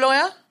cheer if you're a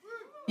lawyer.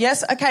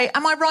 Yes? Okay.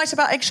 Am I right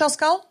about eggshell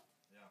skull?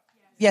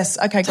 Yes,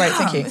 okay, great,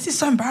 thank you. This is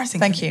so embarrassing.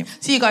 Thank you.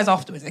 See you guys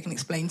afterwards, they can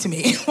explain to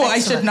me what I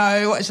should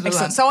know, what I should have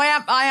learned. So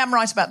I am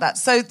right about that.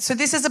 So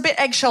this is a bit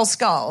eggshell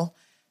skull,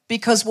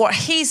 because what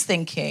he's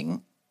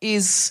thinking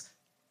is,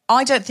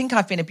 I don't think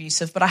I've been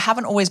abusive, but I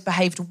haven't always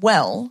behaved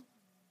well,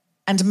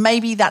 and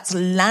maybe that's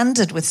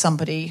landed with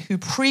somebody who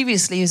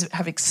previously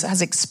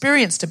has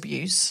experienced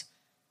abuse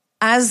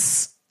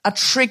as a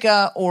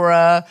trigger or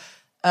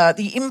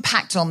the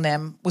impact on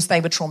them was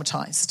they were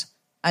traumatized,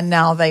 and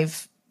now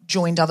they've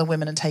joined other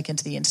women and taken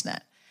to the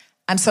internet.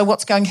 And so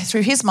what's going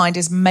through his mind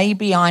is,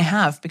 maybe I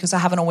have, because I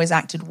haven't always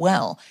acted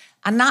well.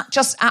 And that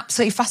just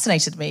absolutely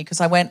fascinated me,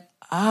 because I went,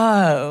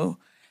 oh.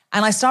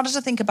 And I started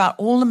to think about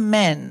all the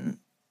men,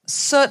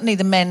 certainly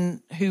the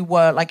men who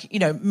were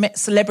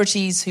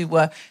celebrities who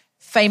were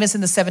famous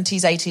in the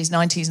 70s, 80s,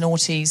 90s,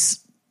 noughties,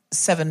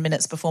 7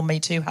 minutes before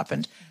Me Too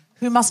happened,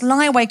 who must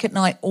lie awake at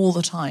night all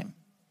the time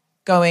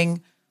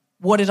going,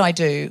 what did I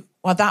do?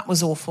 Well, that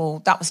was awful.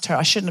 That was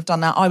terrible. I shouldn't have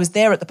done that. I was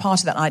there at the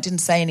party that night. I didn't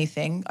say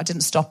anything. I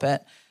didn't stop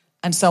it,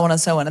 and so on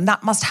and so on. And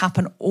that must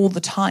happen all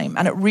the time.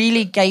 And it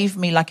really gave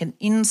me like an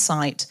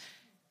insight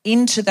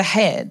into the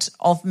head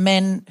of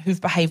men who've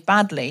behaved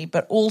badly,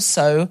 but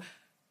also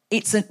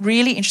it's a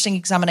really interesting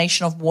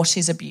examination of what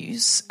is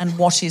abuse and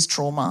what is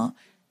trauma.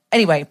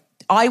 Anyway,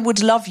 I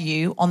would love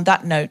you, on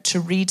that note, to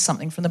read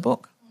something from the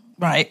book.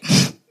 Right.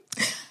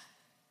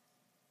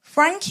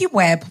 Frankie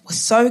Webb was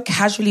so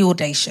casually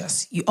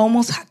audacious, you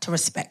almost had to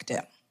respect it.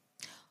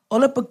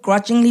 Ola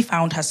begrudgingly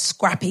found her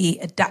scrappy,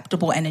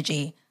 adaptable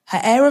energy, her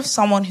air of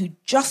someone who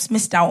just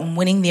missed out on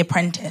winning The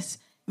Apprentice,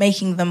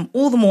 making them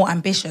all the more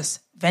ambitious,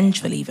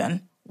 vengeful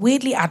even,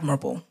 weirdly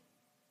admirable.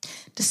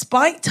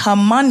 Despite her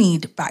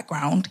moneyed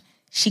background,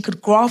 She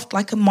could graft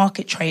like a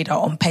market trader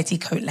on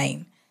Petticoat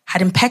Lane,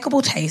 had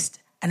impeccable taste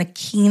and a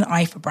keen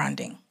eye for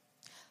branding.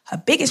 Her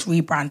biggest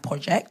rebrand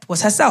project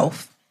was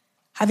herself.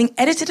 Having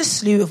edited a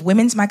slew of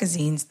women's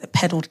magazines that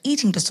peddled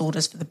eating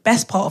disorders for the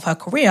best part of her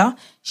career,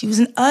 she was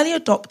an early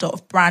adopter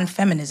of brand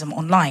feminism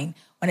online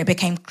when it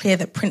became clear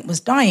that print was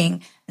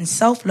dying and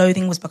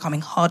self-loathing was becoming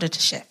harder to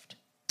shift.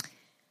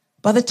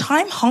 By the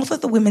time half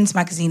of the women's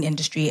magazine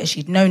industry as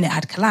she'd known it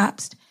had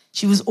collapsed,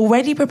 she was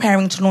already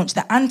preparing to launch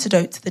the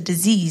antidote to the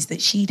disease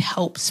that she'd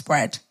helped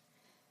spread.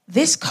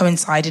 This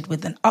coincided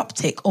with an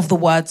uptick of the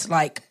words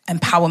like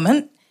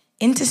empowerment,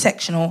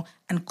 intersectional,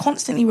 and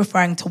constantly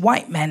referring to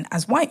white men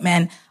as white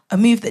men, a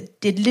move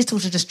that did little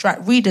to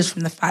distract readers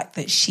from the fact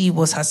that she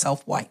was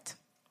herself white.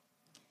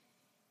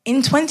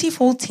 In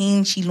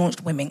 2014, she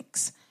launched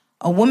Wominx,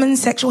 a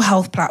women's sexual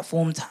health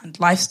platform turned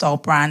lifestyle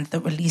brand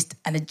that released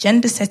an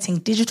agenda-setting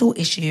digital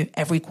issue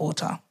every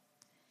quarter.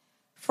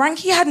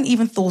 Frankie hadn't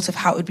even thought of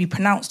how it would be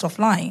pronounced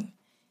offline,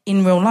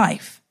 in real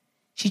life.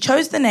 She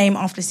chose the name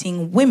after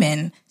seeing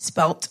women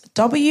spelt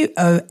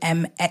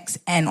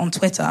WOMXN on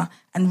Twitter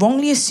and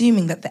wrongly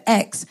assuming that the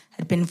X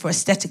had been for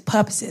aesthetic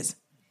purposes.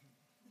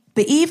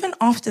 But even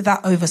after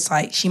that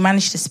oversight, she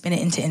managed to spin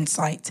it into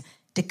insight,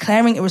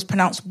 declaring it was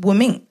pronounced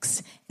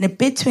Wominx in a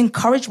bid to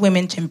encourage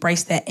women to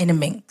embrace their inner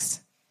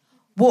minx.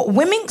 What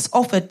Wominx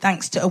offered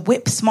thanks to a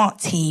whip-smart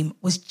team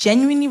was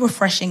genuinely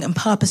refreshing and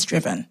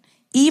purpose-driven,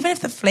 even if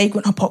the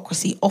flagrant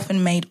hypocrisy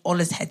often made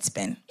Ola's head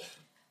spin.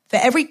 For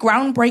every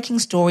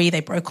groundbreaking story they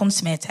broke on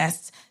smear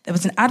tests, there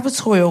was an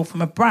advertorial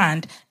from a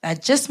brand that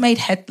had just made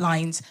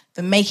headlines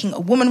for making a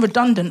woman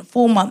redundant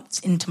 4 months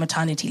into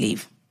maternity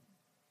leave.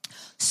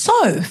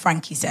 So,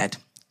 Frankie said,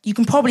 you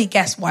can probably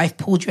guess why I've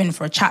pulled you in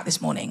for a chat this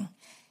morning.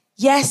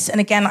 Yes, and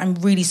again, I'm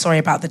really sorry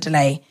about the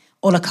delay.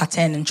 Ola cut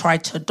in and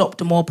tried to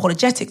adopt a more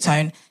apologetic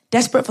tone,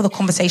 desperate for the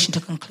conversation to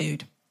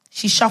conclude.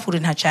 She shuffled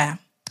in her chair.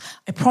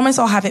 I promise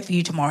I'll have it for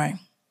you tomorrow.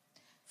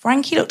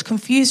 Frankie looked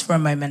confused for a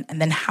moment and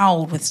then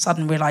howled with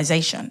sudden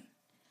realization.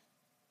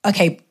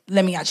 Okay,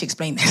 let me actually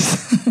explain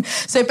this.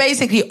 So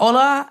basically,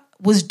 Ola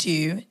was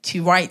due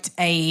to write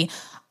a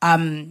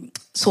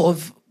sort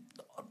of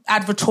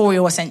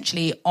advertorial,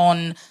 essentially,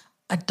 on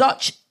a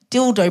Dutch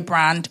dildo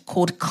brand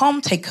called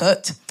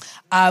Kalmtekut,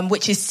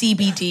 which is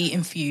CBD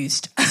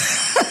infused.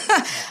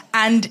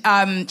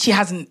 And she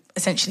hasn't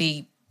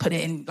essentially put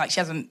it in, like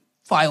she hasn't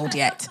filed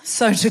yet.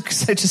 So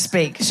to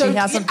speak, she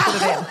hasn't put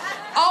it in.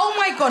 Oh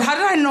my God, how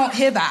did I not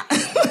hear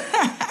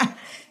that?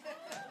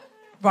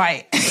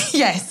 Right,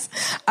 yes.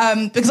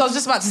 Because I was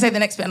just about to say the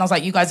next bit and I was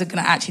like, you guys are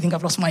going to actually think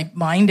I've lost my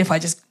mind if I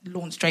just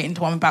launch straight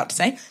into what I'm about to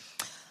say.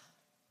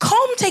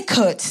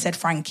 Kalmtekut, said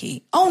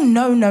Frankie. Oh,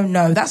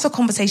 no. That's a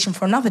conversation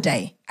for another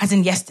day, as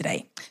in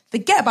yesterday.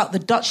 Forget about the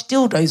Dutch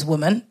dildos,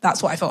 woman.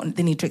 That's what I felt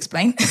they need to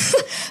explain.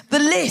 The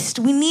list.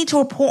 We need to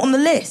report on the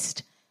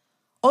list.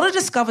 Ola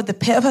discovered the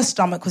pit of her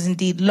stomach was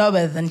indeed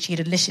lower than she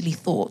had initially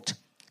thought.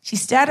 She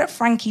stared at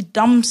Frankie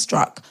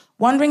dumbstruck,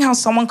 wondering how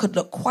someone could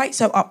look quite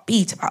so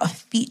upbeat about a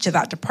feature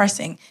that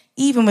depressing,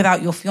 even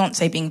without your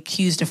fiancé being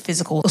accused of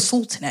physical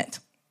assault in it.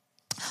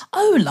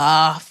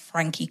 Ola,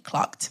 Frankie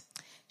clucked.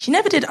 She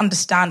never did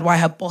understand why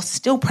her boss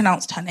still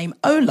pronounced her name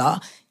Ola,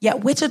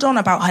 yet whittled on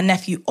about her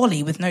nephew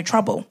Ollie with no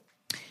trouble.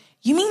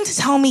 You mean to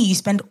tell me you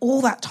spend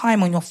all that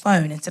time on your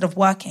phone instead of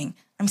working?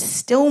 I'm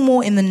still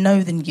more in the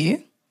know than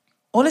you?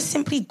 Ola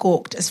simply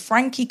gawked as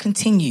Frankie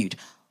continued,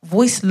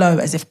 voice low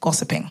as if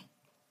gossiping.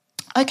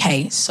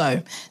 Okay,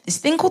 so this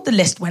thing called The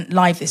List went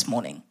live this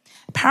morning.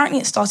 Apparently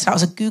it started out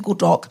as a Google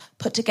Doc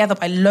put together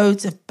by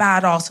loads of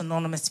badass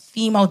anonymous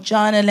female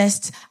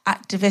journalists,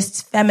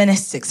 activists,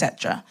 feminists,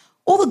 etc.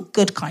 All the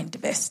good kind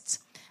of ists.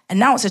 And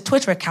now it's a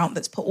Twitter account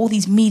that's put all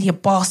these media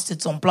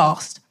bastards on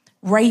blast.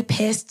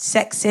 Rapists,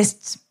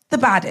 sexists, the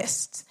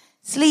baddists.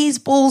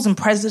 Sleaze, balls and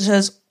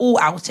predators all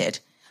outed.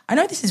 I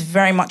know this is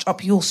very much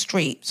up your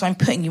street, so I'm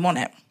putting you on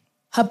it.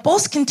 Her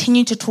boss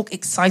continued to talk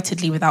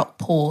excitedly without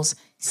pause,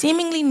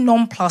 seemingly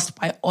nonplussed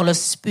by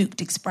Ola's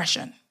spooked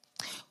expression.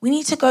 We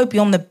need to go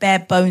beyond the bare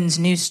bones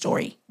news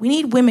story. We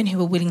need women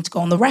who are willing to go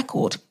on the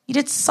record. You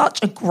did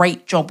such a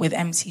great job with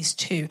MCs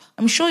too.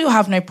 I'm sure you'll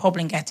have no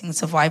problem getting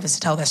survivors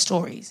to tell their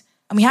stories.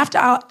 And we have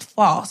to act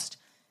fast.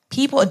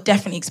 People are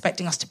definitely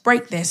expecting us to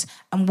break this,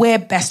 and we're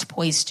best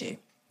poised to.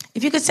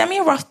 If you could send me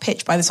a rough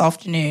pitch by this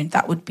afternoon,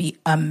 that would be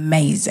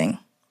amazing.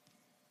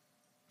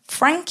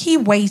 Frankie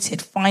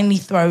waited, finally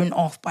thrown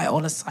off by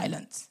Ola's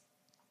silence.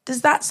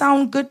 Does that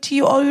sound good to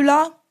you,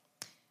 Ola?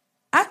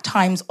 At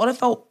times, Ola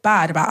felt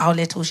bad about how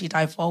little she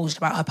divulged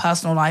about her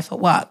personal life at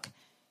work.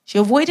 She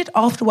avoided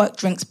after-work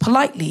drinks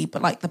politely,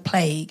 but like the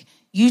plague,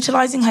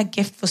 utilising her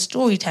gift for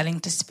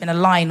storytelling to spin a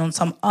line on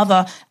some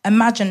other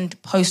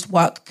imagined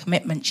post-work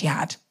commitment she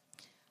had.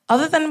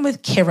 Other than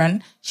with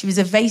Kiran, she was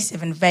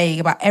evasive and vague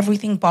about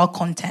everything bar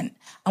content,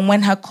 and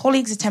when her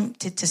colleagues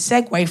attempted to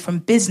segue from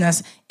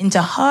business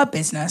into her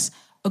business,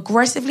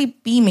 aggressively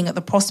beaming at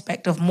the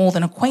prospect of more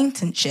than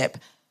acquaintanceship,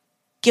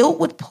 guilt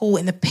would pull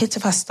in the pit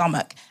of her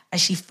stomach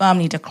as she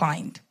firmly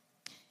declined.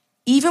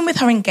 Even with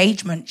her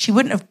engagement, she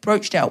wouldn't have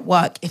broached it at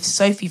work if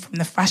Sophie from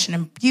the fashion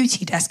and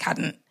beauty desk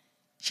hadn't.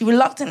 She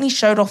reluctantly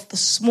showed off the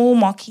small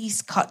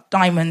marquise-cut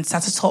diamond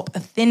sat atop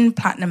a thin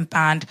platinum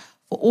band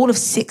for all of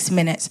 6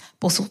 minutes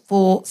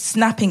before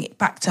snapping it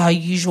back to her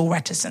usual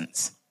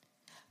reticence.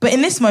 But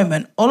in this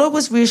moment, Ola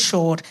was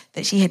reassured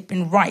that she had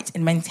been right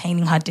in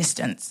maintaining her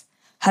distance.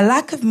 Her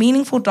lack of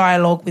meaningful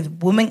dialogue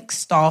with Women's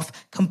staff,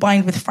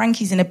 combined with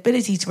Frankie's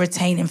inability to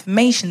retain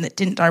information that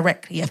didn't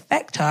directly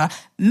affect her,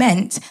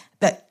 meant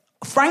that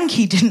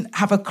Frankie didn't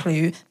have a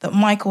clue that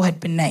Michael had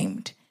been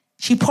named.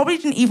 She probably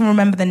didn't even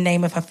remember the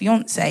name of her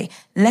fiancé,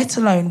 let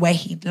alone where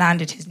he'd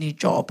landed his new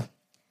job.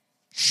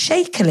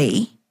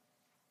 Shakily,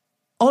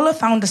 Ola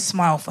found a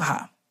smile for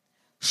her.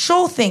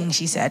 "Sure thing,"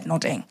 she said,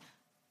 nodding.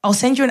 "I'll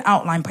send you an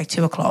outline by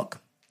 2:00.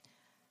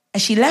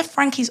 As she left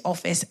Frankie's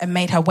office and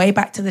made her way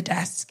back to the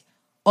desk,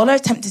 Ola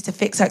attempted to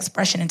fix her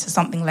expression into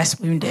something less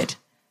wounded.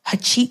 Her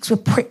cheeks were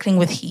prickling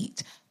with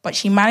heat, but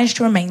she managed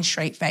to remain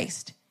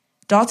straight-faced.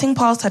 Darting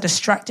past her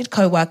distracted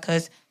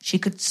co-workers, she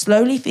could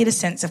slowly feel a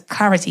sense of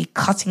clarity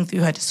cutting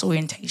through her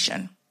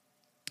disorientation.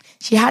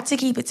 She had to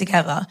keep it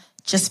together,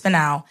 just for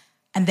now,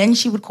 and then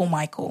she would call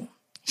Michael.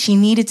 She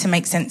needed to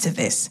make sense of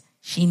this.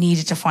 She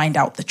needed to find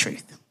out the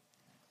truth.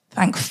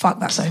 Thank fuck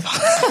that's over.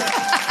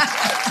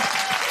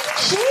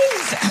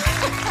 Jeez.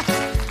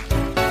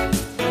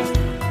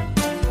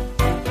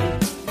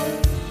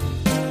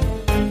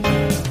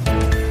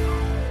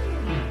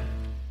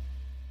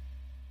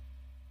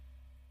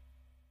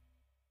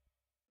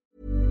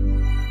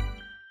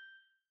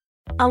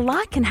 A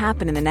lot can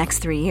happen in the next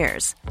 3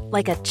 years.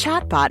 Like a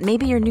chatbot may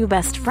be your new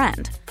best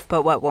friend.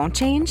 But what won't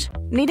change?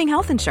 Needing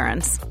health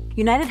insurance.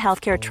 United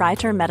Healthcare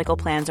Tri-Term Medical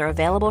Plans are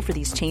available for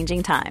these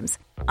changing times.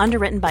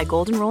 Underwritten by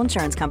Golden Rule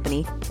Insurance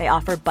Company, they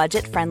offer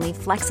budget-friendly,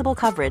 flexible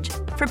coverage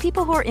for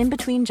people who are in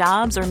between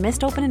jobs or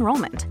missed open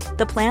enrollment.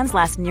 The plans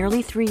last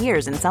nearly 3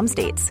 years in some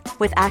states,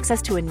 with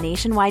access to a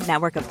nationwide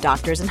network of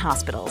doctors and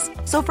hospitals.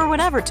 So for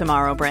whatever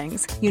tomorrow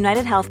brings,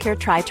 United Healthcare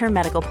Tri-Term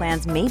Medical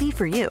Plans may be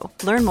for you.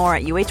 Learn more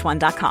at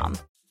uh1.com.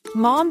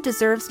 Mom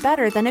deserves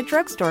better than a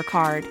drugstore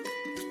card.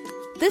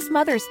 This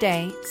Mother's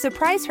Day,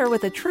 surprise her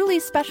with a truly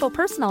special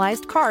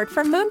personalized card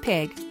from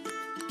Moonpig.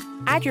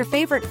 Add your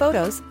favorite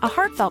photos, a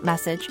heartfelt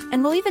message,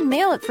 and we'll even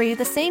mail it for you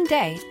the same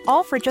day,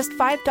 all for just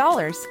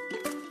 $5.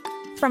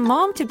 From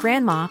mom to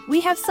grandma,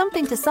 we have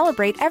something to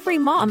celebrate every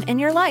mom in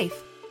your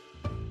life.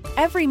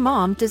 Every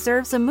mom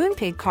deserves a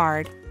Moonpig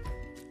card.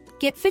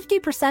 Get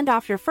 50%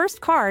 off your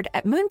first card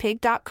at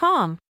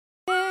moonpig.com.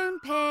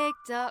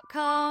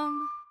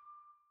 Moonpig.com.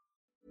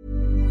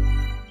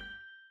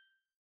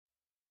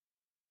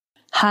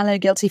 Hello,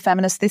 Guilty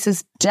Feminists. This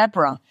is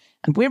Deborah,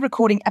 and we're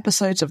recording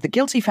episodes of The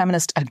Guilty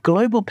Feminist, a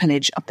global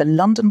pillage of the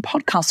London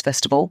Podcast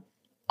Festival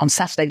on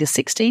Saturday the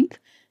 16th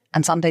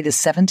and Sunday the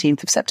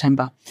 17th of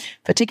September.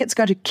 For tickets,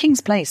 go to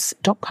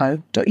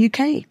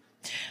kingsplace.co.uk.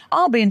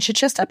 I'll be in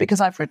Chichester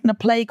because I've written a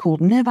play called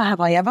Never Have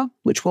I Ever,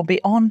 which will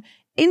be on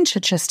in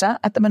Chichester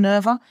at the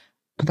Minerva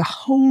for the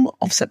whole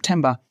of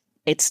September.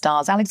 It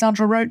stars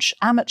Alexandra Roach,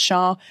 Amit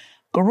Shah,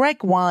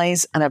 Greg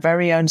Wise and our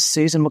very own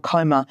Susan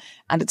McComber,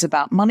 and it's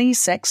about money,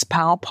 sex,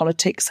 power,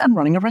 politics and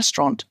running a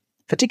restaurant.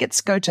 For tickets,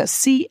 go to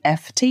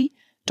cft.org.uk.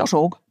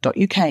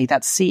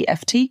 That's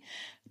cft.org.uk.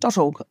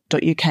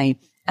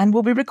 And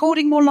we'll be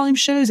recording more live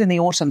shows in the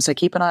autumn, so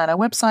keep an eye on our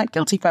website,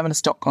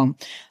 guiltyfeminist.com.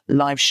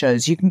 Live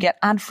shows. You can get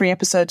ad-free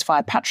episodes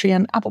via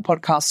Patreon, Apple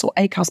Podcasts or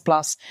Acast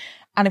Plus.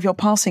 And if you're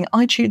passing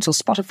iTunes or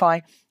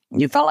Spotify,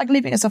 you felt like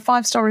leaving us a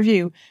 5-star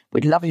review,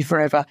 we'd love you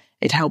forever.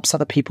 It helps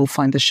other people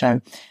find the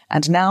show.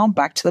 And now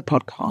back to the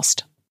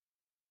podcast.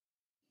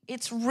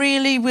 It's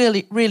really,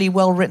 really, really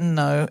well written,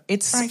 though.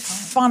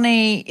 It's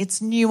funny, it's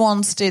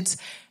nuanced, it's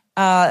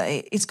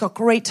got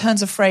great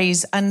turns of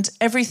phrase, and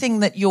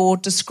everything that you're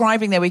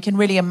describing there, we can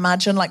really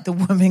imagine like the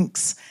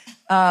Women's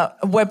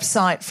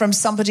website from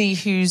somebody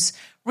who's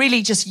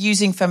really just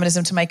using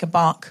feminism to make a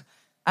buck,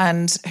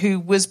 and who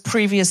was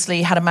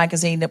previously had a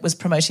magazine that was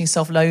promoting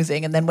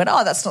self-loathing and then went,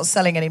 oh, that's not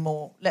selling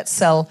anymore. Let's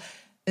sell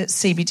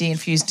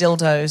CBD-infused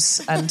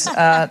dildos, and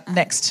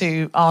next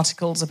to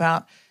articles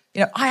about,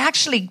 I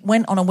actually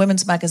went on a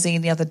women's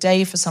magazine the other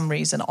day for some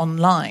reason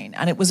online,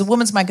 and it was a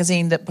women's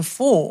magazine that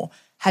before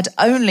had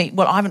only,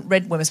 I haven't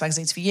read women's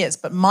magazines for years,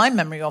 but my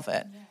memory of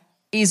it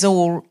is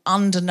all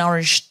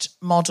undernourished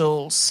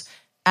models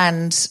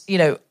and,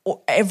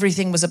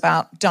 everything was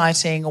about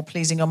dieting or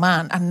pleasing your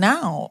man. And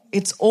now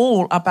it's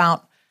all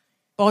about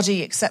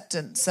body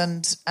acceptance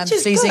and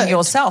pleasing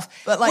yourself.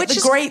 But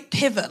the great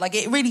pivot,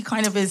 it really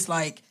kind of is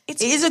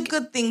it is a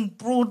good thing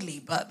broadly,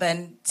 but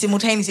then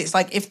simultaneously it's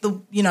like if the,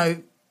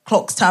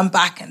 clocks turn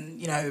back and,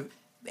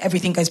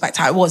 everything goes back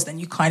to how it was, then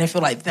you kind of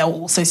feel like they'll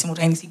also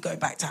simultaneously go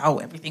back to how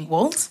everything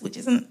was, which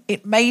isn't...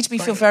 It made me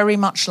feel very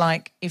much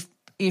like if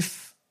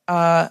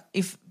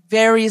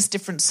various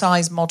different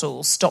size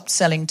models stopped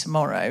selling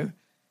tomorrow,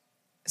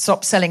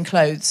 stopped selling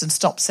clothes and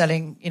stopped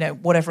selling,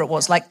 whatever it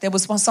was. Like there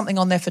was something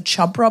on there for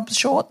chub rub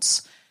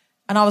shorts.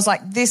 And I was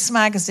like, this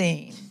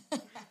magazine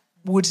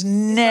would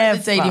never...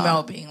 Like the Daily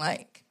Mail being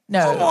like...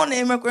 No. Come on,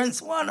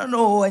 immigrants, one and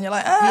all. And you're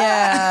like,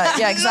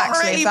 yeah, exactly.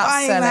 Not really That's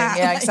buying selling. that.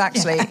 Yeah,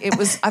 exactly.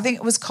 I think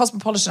it was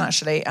Cosmopolitan,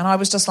 actually. And I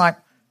was just like,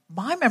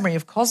 my memory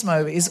of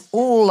Cosmo is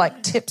all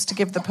like tips to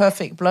give the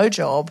perfect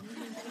blowjob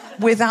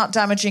without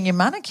damaging your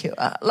manicure.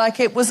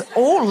 Like, it was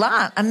all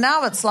that. And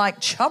now it's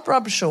like chub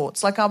rub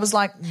shorts. Like, I was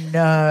like,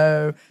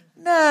 no.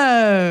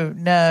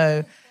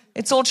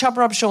 It's all chub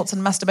rub shorts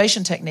and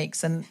masturbation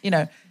techniques and,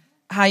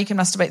 how you can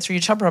masturbate through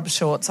your chub rub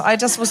shorts. I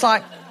just was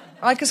like,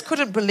 I just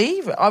couldn't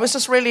believe it. I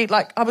was really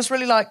like,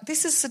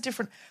 this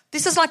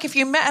is like if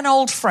you met an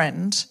old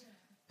friend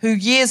who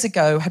years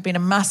ago had been a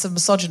massive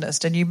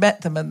misogynist and you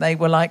met them and they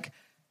were like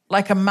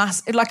a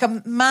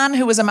man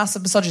who was a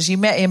massive misogynist. You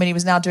met him and he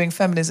was now doing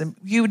feminism.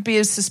 You would be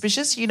as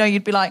suspicious.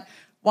 You'd be like,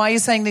 why are you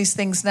saying these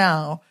things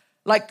now?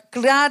 Like,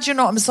 glad you're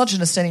not a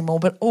misogynist anymore,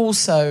 but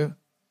also,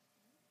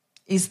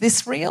 is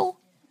this real?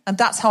 And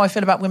that's how I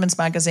feel about women's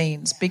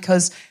magazines,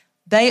 because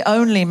they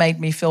only made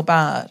me feel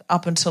bad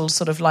up until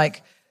sort of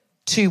like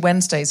 2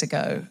 Wednesdays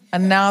ago.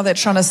 And now they're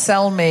trying to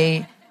sell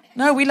me,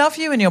 no, we love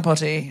you in your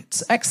body.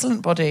 It's an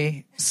excellent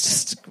body.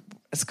 It's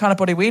the kind of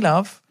body we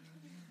love.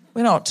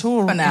 We're not at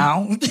all. For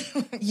now.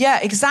 Yeah,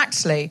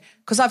 exactly.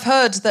 Because I've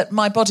heard that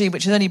my body,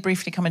 which has only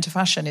briefly come into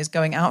fashion, is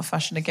going out of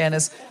fashion again.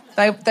 As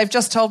they've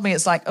just told me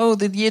it's like, oh,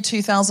 the year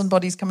 2000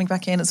 body's coming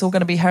back in. It's all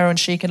going to be heroin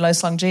chic and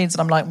low-slung jeans.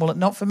 And I'm like, well,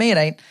 not for me, it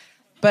ain't.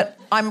 But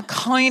I'm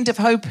kind of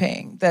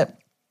hoping that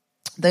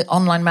the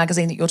online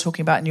magazine that you're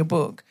talking about in your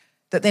book,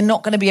 that they're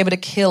not going to be able to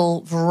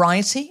kill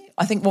variety.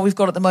 I think what we've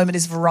got at the moment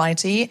is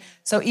variety.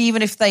 So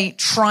even if they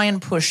try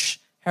and push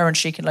heroin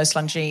chic and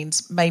low-slung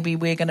jeans, maybe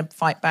we're going to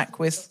fight back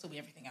with... Still be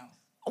everything else.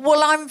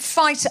 Well,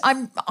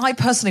 I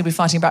personally be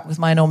fighting back with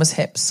my enormous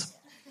hips,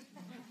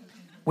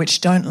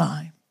 which don't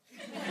lie.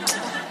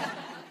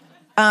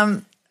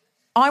 I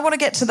want to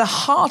get to the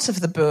heart of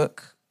the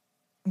book,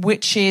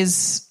 which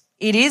is,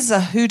 it is a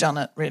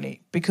whodunit,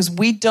 really, because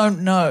we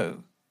don't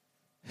know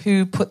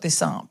who put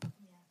this up.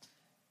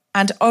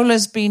 And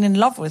Ola's been in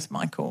love with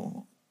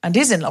Michael and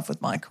is in love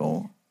with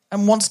Michael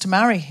and wants to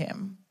marry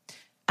him.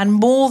 And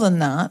more than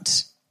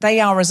that, they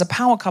are, as a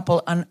power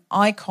couple, an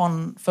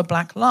icon for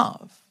Black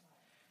love.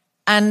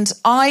 And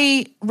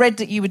I read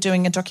that you were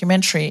doing a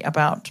documentary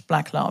about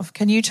Black love.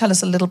 Can you tell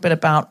us a little bit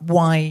about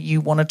why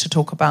you wanted to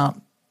talk about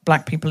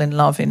Black people in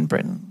love in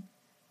Britain?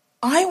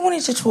 I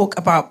wanted to talk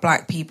about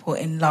Black people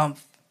in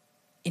love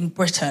in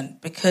Britain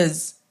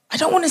because I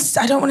don't want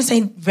to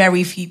say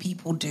very few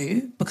people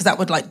do, because that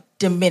would like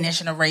diminish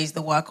and erase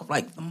the work of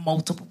like the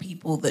multiple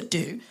people that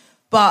do.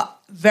 But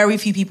very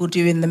few people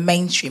do in the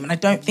mainstream. And I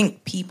don't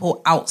think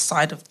people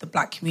outside of the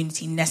Black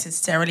community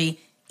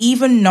necessarily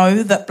even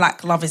know that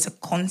Black love is a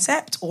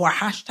concept or a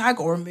hashtag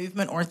or a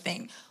movement or a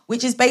thing,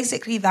 which is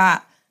basically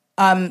that.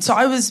 So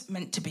I was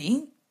meant to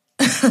be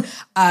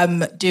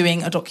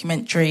doing a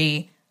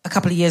documentary a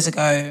couple of years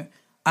ago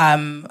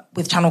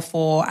with Channel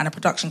 4 and a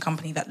production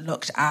company that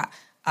looked at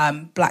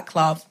Black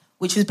love,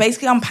 which was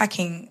basically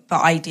unpacking the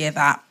idea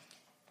that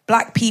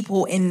Black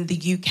people in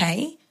the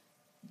UK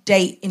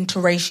date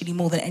interracially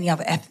more than any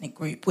other ethnic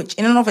group, which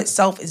in and of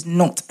itself is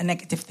not a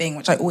negative thing,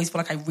 which I always feel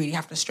like I really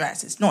have to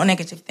stress. It's not a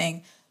negative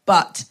thing,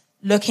 but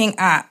looking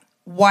at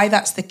why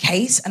that's the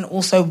case and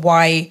also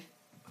why,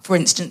 for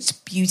instance,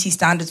 beauty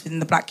standards within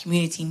the Black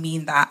community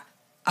mean that,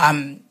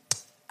 I'm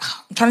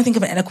trying to think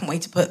of an eloquent way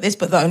to put this,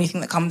 but the only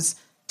thing that comes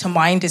to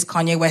mind is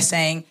Kanye West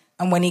saying,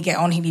 and when he get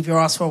on, he leave your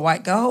ass for a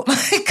white girl.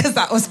 Because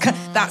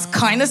that's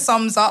kind of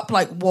sums up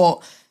like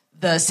what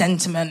the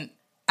sentiment,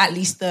 at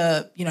least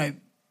the,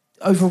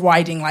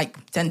 overriding like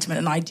sentiment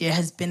and idea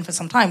has been for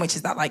some time, which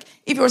is that like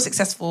if you're a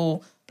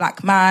successful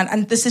Black man,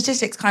 and the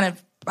statistics kind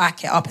of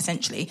back it up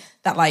essentially,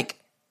 that like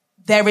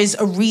there is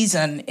a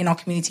reason in our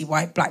community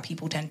why Black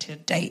people tend to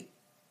date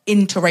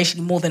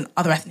interracially more than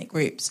other ethnic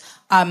groups,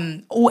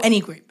 or any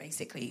group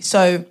basically.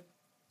 So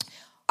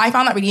I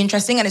found that really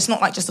interesting, and it's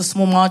not like just a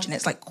small margin,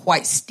 it's like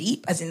quite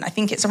steep, as in I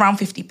think it's around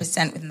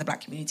 50% within the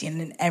Black community,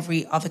 and in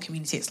every other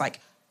community it's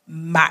like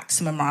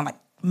maximum around like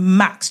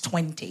max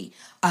 20.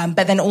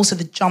 But then also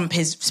the jump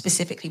is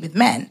specifically with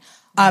men.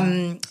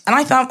 And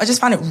I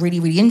just found it really,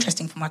 really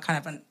interesting from like kind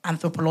of an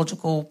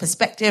anthropological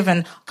perspective,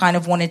 and kind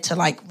of wanted to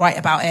like write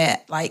about it,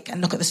 like,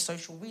 and look at the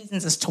social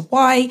reasons as to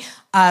why.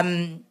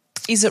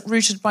 Is it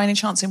rooted by any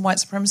chance in white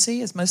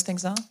supremacy, as most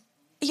things are?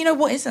 You know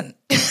what isn't?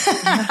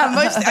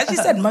 As you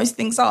said, most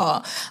things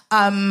are.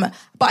 But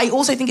I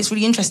also think it's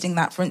really interesting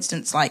that, for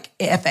instance, like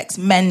it affects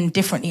men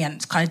differently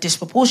and kind of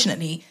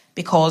disproportionately,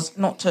 because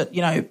not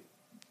to,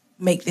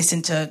 make this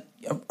into,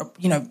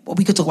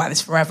 we could talk about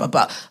this forever,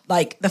 but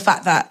like the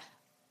fact that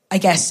I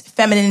guess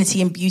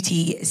femininity and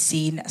beauty is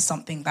seen as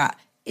something that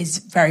is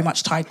very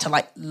much tied to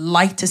like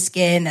lighter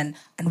skin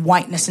and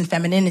whiteness and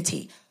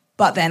femininity.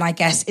 But then I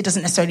guess it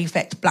doesn't necessarily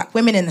affect Black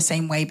women in the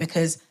same way,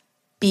 because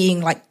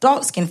being like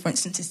dark skin, for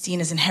instance, is seen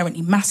as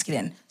inherently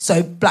masculine.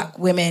 So Black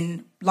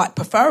women like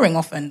preferring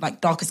often like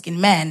darker skinned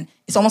men.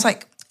 It's almost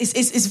like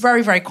it's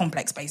very, very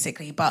complex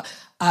basically, but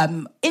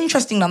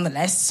interesting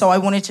nonetheless. So I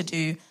wanted to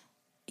do,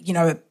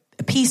 a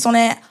the piece on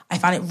it. I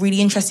found it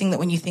really interesting that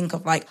when you think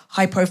of like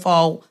high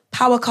profile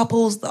power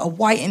couples that are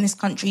white in this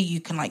country,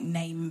 you can like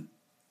name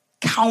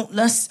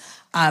countless.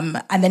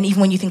 And then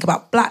even when you think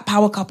about black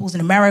power couples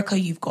in America,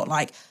 you've got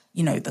like,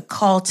 you know, the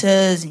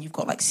Carters, and you've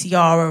got like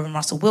Ciara and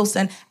Russell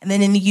Wilson. And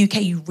then in the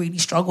UK, you really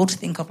struggle to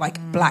think of like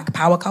black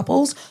power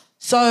couples.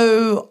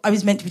 So I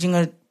was meant to be doing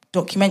a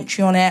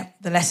documentary on it.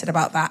 The less said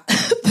about that,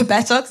 the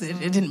better, because it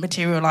didn't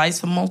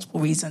materialize for multiple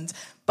reasons.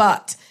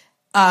 But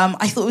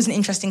I thought it was an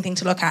interesting thing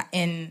to look at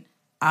in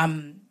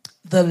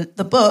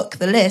the book,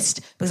 the list,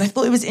 because I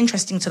thought it was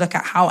interesting to look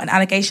at how an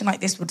allegation like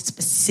this would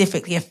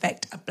specifically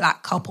affect a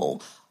black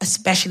couple,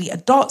 especially a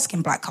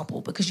dark-skinned black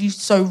couple, because you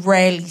so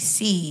rarely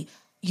see,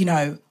 you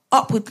know,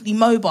 upwardly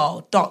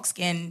mobile,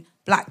 dark-skinned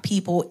black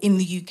people in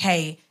the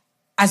UK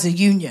as a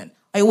union.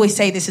 I always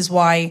say this is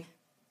why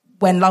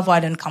when Love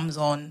Island comes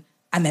on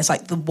and there's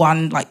like the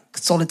one like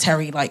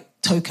solitary like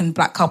token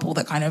black couple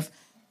that kind of,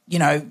 you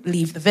know,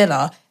 leave the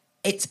villa,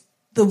 it's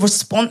the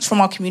response from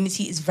our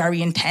community is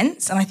very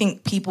intense. And I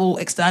think people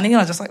externally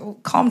are just like, oh,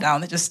 calm down,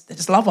 they're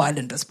just Love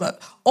Islanders.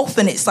 But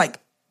often it's like,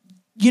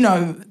 you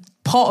know,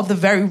 part of the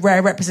very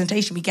rare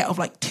representation we get of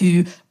like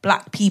two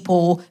black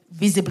people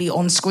visibly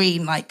on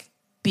screen, like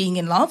being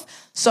in love.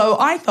 So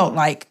I felt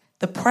like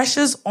the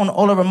pressures on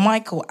Ola and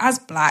Michael as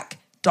black,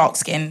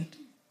 dark-skinned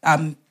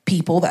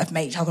people that have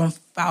met each other and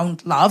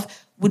found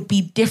love would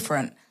be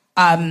different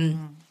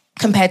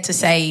compared to,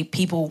 say,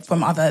 people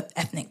from other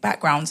ethnic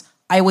backgrounds.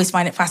 I always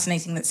find it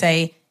fascinating that,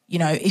 say, you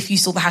know, if you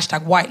saw the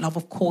hashtag white love,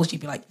 of course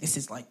you'd be like, this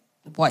is like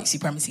white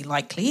supremacy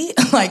likely,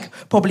 like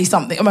probably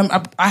something. I mean,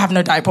 I have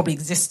no doubt it probably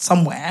exists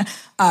somewhere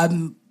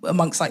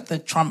amongst like the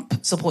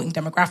Trump supporting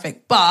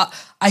demographic. But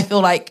I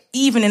feel like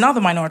even in other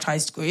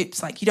minoritized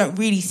groups, like you don't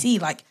really see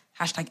like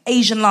hashtag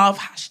Asian love,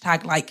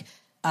 hashtag like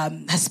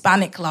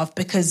Hispanic love,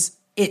 because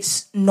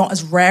it's not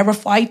as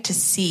rarefied to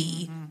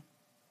see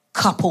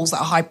couples that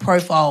are high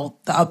profile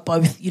that are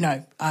both, you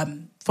know,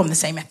 from the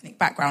same ethnic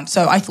background.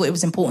 So I thought it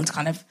was important to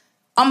kind of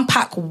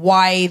unpack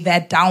why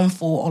their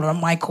downfall, Ola and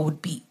Michael,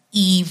 would be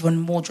even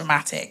more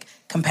dramatic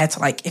compared to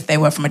like if they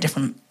were from a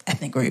different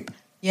ethnic group.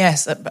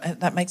 Yes,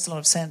 that makes a lot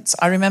of sense.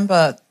 I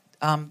remember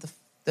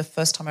the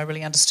first time I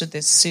really understood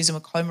this, Susan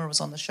McComber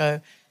was on the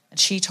show, and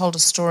she told a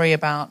story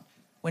about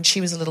when she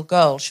was a little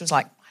girl. She was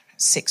like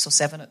 6 or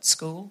 7 at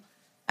school,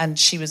 and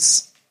she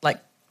was like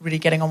really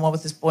getting on well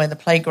with this boy in the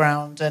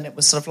playground, and it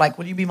was sort of like,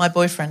 will you be my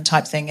boyfriend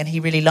type thing, and he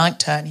really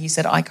liked her, and he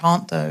said, I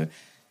can't though,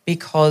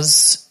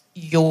 because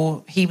he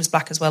was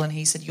black as well, and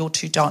he said, you're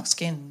too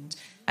dark-skinned.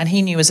 And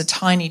he knew as a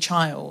tiny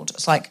child,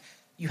 it's like,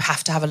 you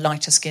have to have a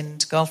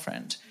lighter-skinned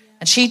girlfriend.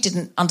 And she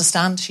didn't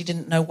understand, she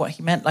didn't know what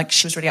he meant. Like,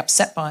 she was really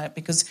upset by it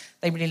because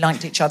they really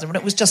liked each other. And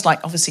it was just like,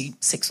 obviously,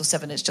 6 or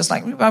 7, it's just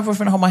like, my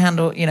boyfriend, hold my hand,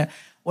 or, you know,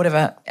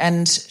 whatever.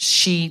 And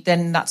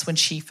that's when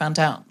she found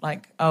out,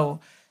 like, oh.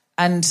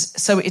 And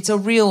so it's a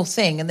real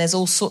thing, and there's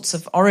all sorts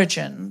of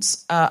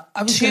origins I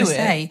was going to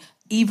say,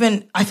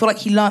 even, I feel like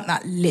he learnt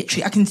that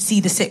literally. I can see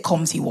the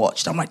sitcoms he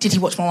watched. I'm like, did he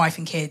watch My Wife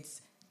and Kids?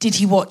 Did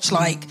he watch,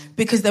 like,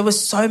 because there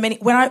was so many,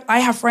 when I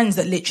have friends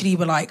that literally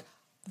were like,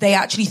 they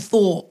actually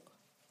thought,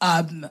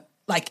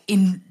 like,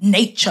 in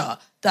nature,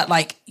 that,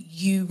 like,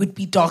 you would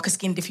be darker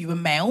skinned if you were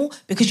male,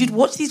 because you'd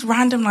watch these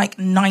random, like,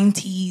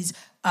 90s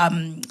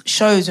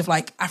shows with,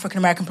 like,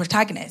 African-American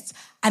protagonists,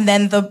 and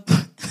then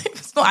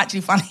it's not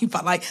actually funny,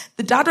 but, like,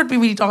 the dad would be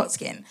really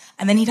dark-skinned,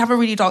 and then he'd have a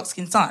really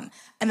dark-skinned son,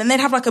 and then they'd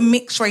have, like, a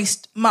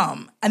mixed-raced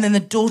mum, and then the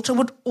daughter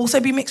would also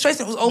be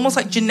mixed-race, and it was almost,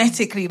 like,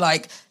 genetically,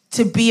 like,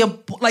 to be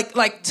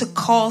to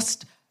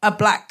cast a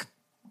black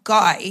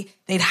guy,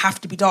 they'd have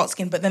to be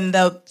dark-skinned, but then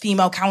the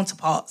female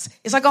counterparts,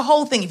 it's like a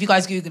whole thing. If you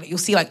guys Google it, you'll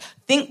see, like,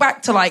 think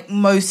back to, like,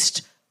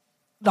 most,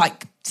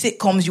 like,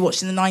 sitcoms you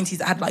watched in the 90s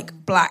that had, like,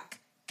 black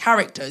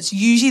characters.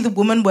 Usually the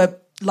women were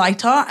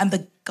lighter and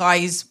the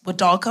guys were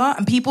darker,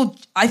 and people,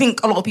 I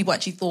think a lot of people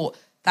actually thought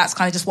that's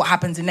kind of just what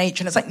happens in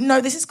nature, and it's like, no,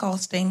 this is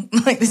casting.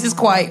 Like, this is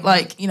quite,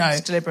 like, you know...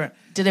 It's deliberate.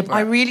 I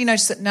really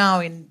notice that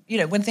now in, you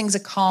know, when things are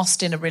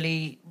cast in a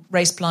really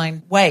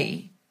race-blind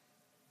way,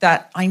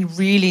 that I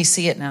really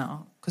see it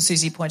now, because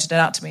Susie pointed it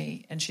out to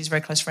me, and she's a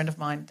very close friend of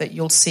mine, that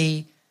you'll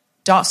see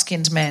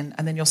dark-skinned men,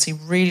 and then you'll see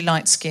really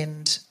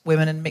light-skinned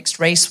women and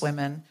mixed-race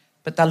women,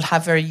 but they'll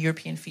have very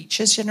European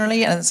features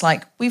generally, and it's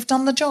like, we've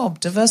done the job,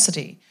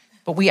 diversity,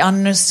 but we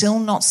are still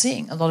not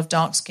seeing a lot of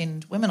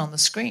dark-skinned women on the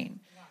screen.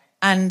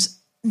 And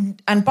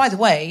by the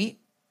way,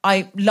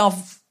 I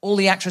love all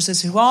the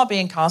actresses who are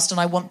being cast, and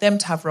I want them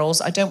to have roles.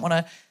 I don't want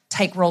to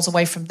take roles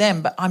away from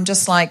them, but I'm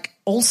just like,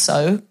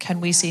 also,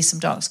 can we see some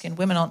dark-skinned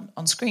women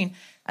on screen?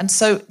 And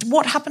so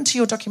what happened to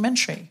your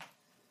documentary?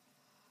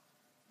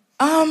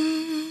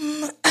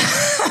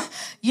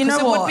 You know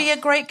it what? would be a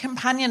great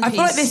companion piece. I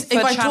feel like this,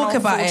 if I talk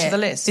about it, the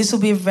list. this will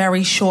be a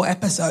very short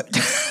episode.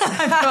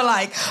 I feel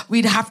like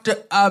we'd have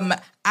to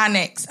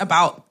annex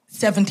about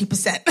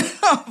 70%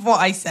 of what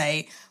I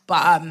say.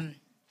 But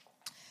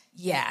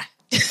yeah.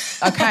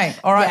 Okay,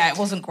 all right. Yeah, it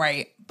wasn't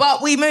great.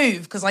 But we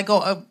moved because I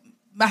got a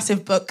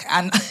massive book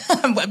and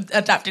I'm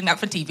adapting that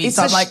for TV. It's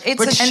so I'm like it's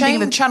pretending a shame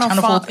the Channel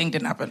 4 5 thing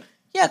didn't happen.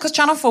 Yeah, because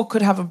Channel 4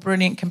 could have a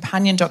brilliant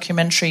companion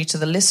documentary to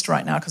The List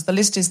right now, because The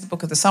List is the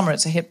book of the summer.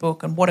 It's a hit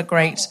book, and what a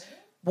great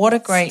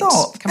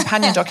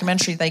companion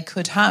documentary they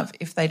could have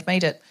if they'd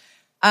made it.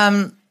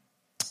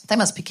 They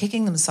must be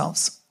kicking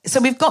themselves. So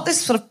we've got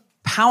this sort of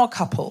power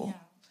couple. Yeah.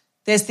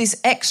 There's this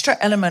extra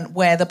element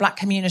where the Black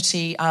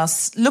community are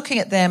looking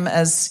at them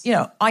as, you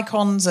know,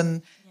 icons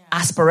and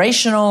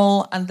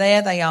aspirational, and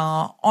there they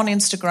are on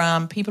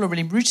Instagram. People are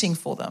really rooting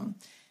for them.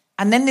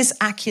 And then this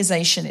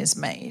accusation is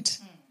made,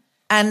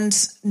 and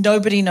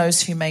nobody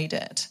knows who made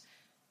it.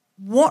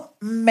 What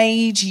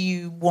made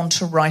you want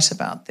to write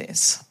about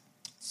this?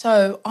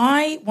 So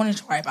I wanted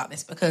to write about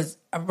this because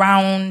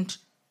around,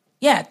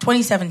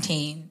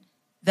 2017,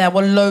 there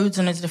were loads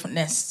and loads of different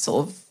lists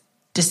sort of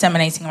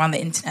disseminating around the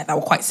internet that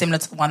were quite similar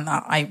to the one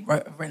that I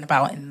written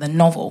about in the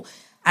novel.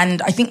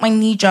 And I think my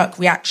knee-jerk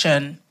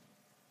reaction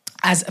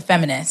as a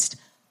feminist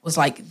was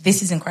like,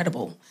 this is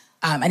incredible.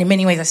 And in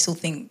many ways, I still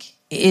think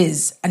it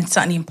is, and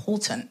certainly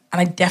important.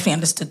 And I definitely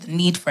understood the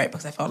need for it,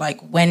 because I felt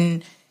like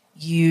when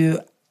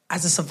you,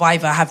 as a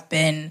survivor, have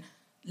been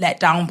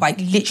let down by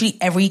literally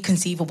every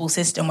conceivable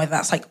system, whether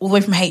that's like all the way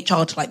from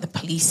HR to like the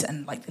police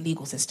and like the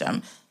legal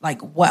system,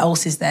 like what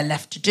else is there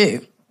left to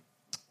do?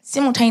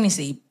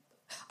 Simultaneously,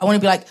 I want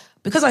to be like,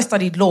 because I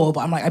studied law,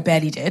 but I'm like, I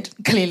barely did,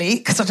 clearly,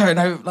 because I don't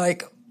know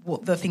like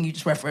what the thing you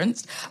just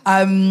referenced.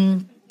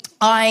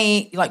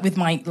 I, like with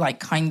my like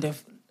kind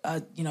of,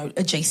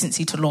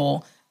 adjacency to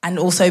law, and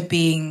also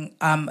being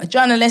a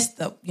journalist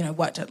that,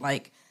 worked at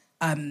like,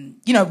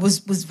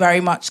 was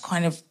very much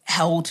kind of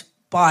held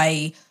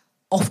by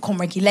Ofcom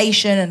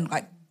regulation and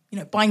like,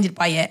 binded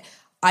by it.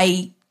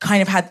 I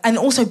kind of had, and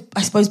also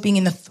I suppose being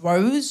in the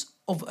throes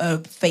of a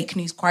fake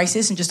news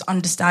crisis and just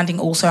understanding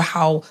also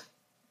how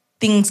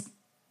things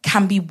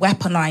can be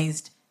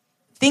weaponized.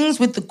 Things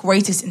with the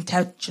greatest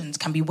intentions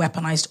can be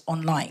weaponized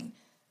online,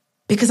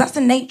 because that's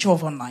the nature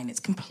of online. It's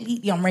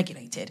completely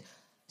unregulated.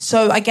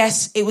 So I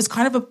guess it was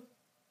kind of a,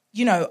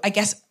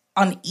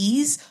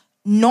 unease,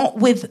 not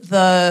with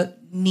the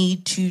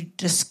need to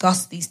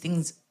discuss these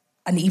things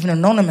and even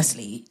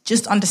anonymously,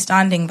 just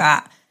understanding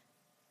that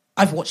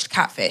I've watched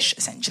Catfish,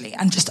 essentially,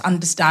 and just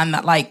understand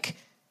that, like,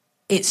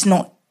 it's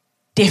not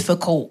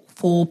difficult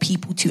for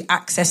people to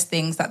access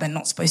things that they're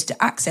not supposed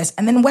to access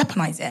and then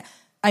weaponize it.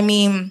 I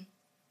mean,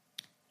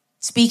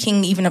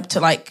 speaking even up to,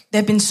 like, there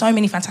have been so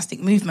many fantastic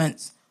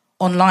movements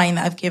online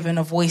that have given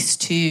a voice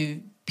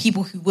to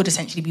people who would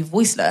essentially be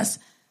voiceless,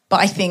 but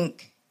I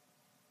think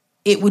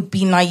it would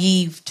be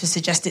naive to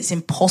suggest it's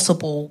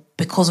impossible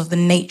because of the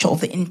nature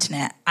of the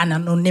internet and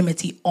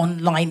anonymity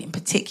online in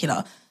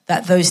particular,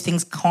 that those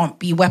things can't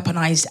be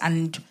weaponized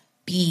and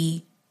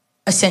be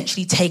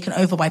essentially taken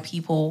over by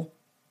people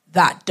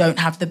that don't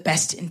have the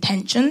best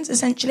intentions,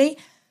 essentially.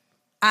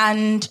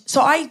 And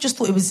so I just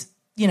thought it was,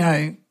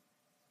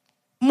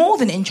 more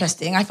than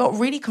interesting. I felt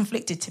really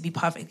conflicted, to be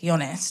perfectly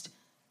honest.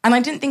 And I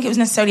didn't think it was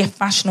necessarily a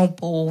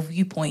fashionable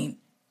viewpoint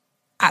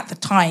at the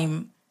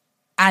time,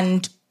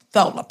 and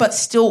but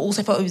still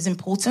also felt it was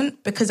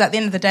important, because at the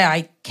end of the day,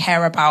 I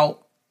care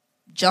about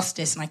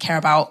justice and I care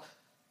about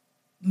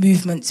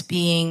movements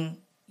being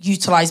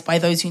utilised by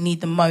those who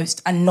need them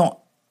most, and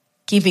not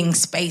giving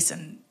space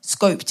and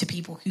scope to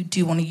people who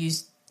do want to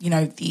use,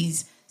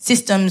 these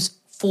systems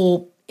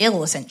for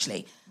ill,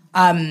 essentially.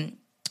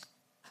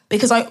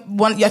 Because I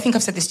think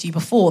I've said this to you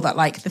before, that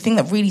like the thing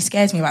that really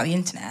scares me about the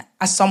internet,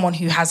 as someone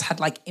who has had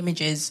like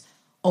images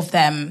of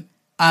them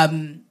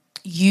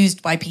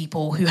used by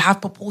people who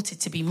have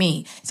purported to be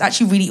me, it's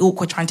actually really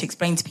awkward trying to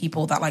explain to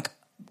people that like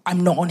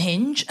I'm not on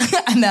Hinge.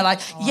 And they're like,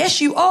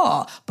 yes, you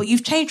are, but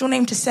you've changed your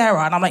name to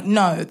Sarah. And I'm like,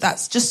 no,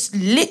 that's just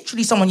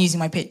literally someone using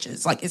my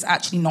pictures. Like, it's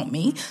actually not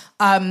me.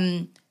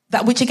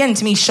 That, which again,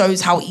 to me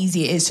shows how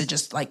easy it is to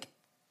just like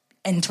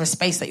enter a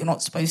space that you're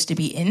not supposed to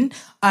be in.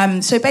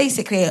 So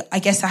basically, I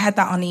guess I had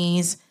that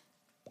unease,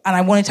 and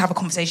I wanted to have a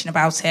conversation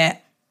about it,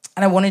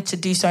 and I wanted to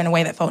do so in a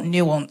way that felt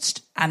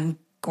nuanced and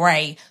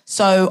grey.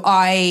 So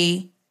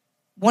I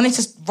wanted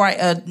to write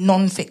a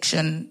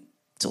non-fiction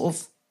sort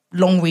of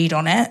long read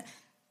on it,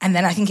 and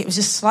then I think it was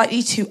just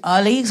slightly too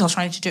early, because I was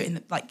trying to do it in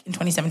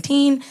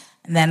 2017,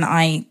 and then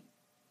I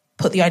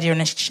put the idea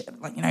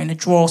in a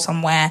drawer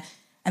somewhere,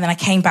 and then I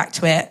came back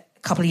to it a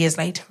couple of years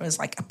later as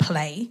like a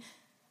play.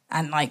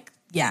 And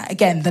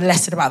again, the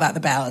less said about that, the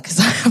better, because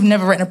I've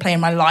never written a play in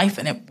my life,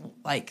 and it,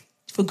 like,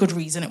 for good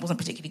reason, it wasn't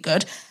particularly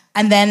good.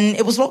 And then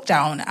it was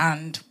lockdown,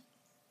 and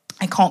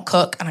I can't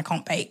cook and I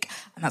can't bake,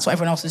 and that's what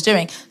everyone else was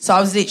doing. So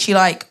I was literally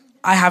like,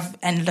 I have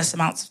endless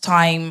amounts of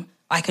time.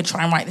 I could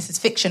try and write this as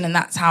fiction, and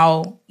that's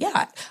how,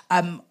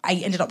 I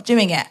ended up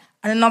doing it.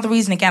 And another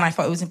reason, again, I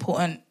thought it was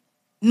important,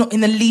 not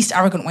in the least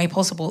arrogant way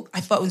possible, I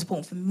thought it was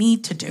important for me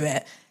to do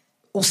it,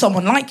 or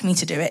someone like me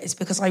to do it, is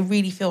because I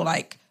really feel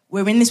like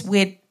we're in this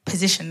weird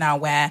position now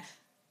where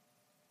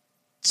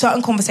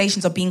certain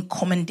conversations are being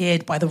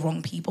commandeered by the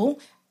wrong people,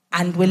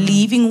 and we're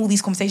leaving all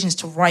these conversations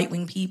to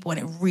right-wing people, and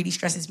it really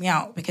stresses me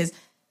out, because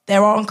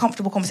there are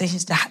uncomfortable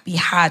conversations to be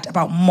had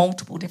about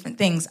multiple different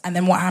things, and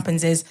then what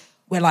happens is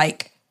we're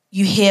like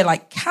you hear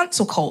like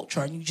cancel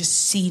culture and you just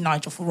see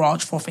Nigel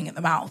Farage frothing at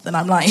the mouth. And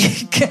I'm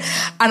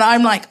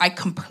like, I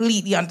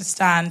completely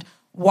understand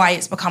why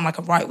it's become like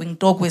a right-wing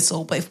dog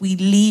whistle. But if we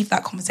leave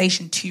that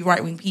conversation to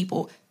right-wing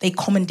people, they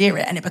commandeer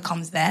it and it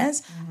becomes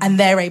theirs. And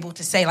they're able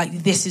to say like,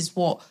 this is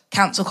what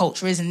cancel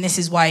culture is and this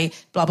is why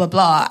blah, blah,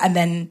 blah. And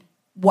then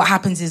what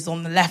happens is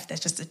on the left,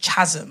 there's just a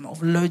chasm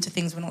of loads of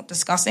things we're not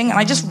discussing. And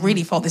I just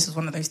really felt this was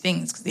one of those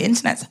things because the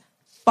internet's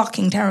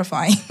fucking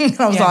terrifying.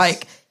 I was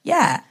like,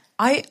 yeah.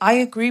 I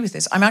agree with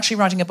this. I'm actually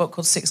writing a book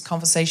called 6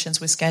 Conversations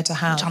We're Scared to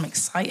Have. Which I'm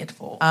excited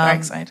for. Very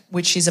excited.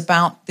 Which is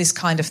about this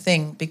kind of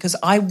thing because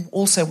I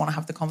also want to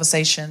have the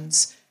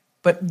conversations,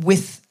 but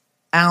with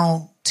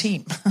our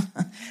team.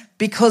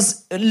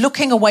 Because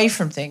looking away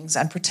from things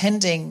and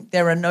pretending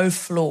there are no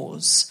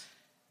flaws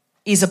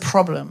is a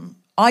problem.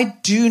 I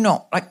do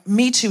not, like,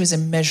 Me Too has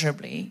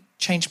immeasurably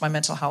changed my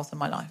mental health in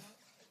my life.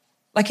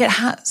 Like, it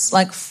has,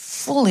 like,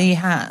 fully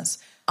has.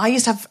 I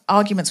used to have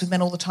arguments with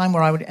men all the time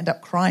where I would end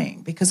up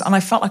crying and I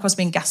felt like I was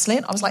being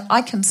gaslit. I was like,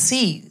 I can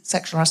see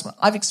sexual harassment.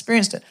 I've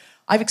experienced it.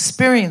 I've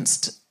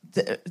experienced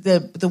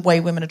the way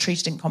women are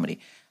treated in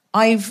comedy.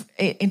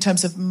 In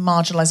terms of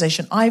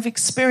marginalisation, I've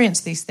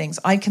experienced these things.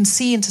 I can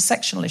see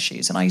intersectional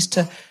issues, and I used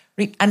to,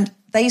 and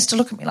they used to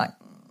look at me like,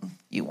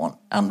 you want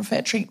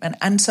unfair treatment.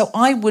 And so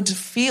I would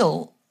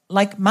feel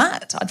like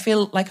mad. I'd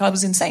feel like I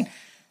was insane.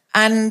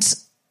 And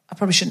I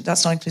probably shouldn't,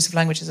 that's not inclusive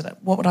language, is it?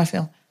 What would I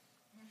feel?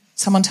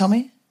 Someone tell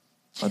me?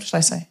 What should I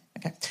say?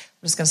 Okay. I'm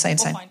just going to say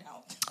insane. We'll find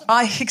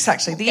out.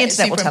 Exactly. The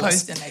internet will tell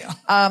us.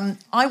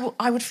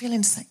 I would feel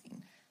insane.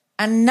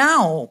 And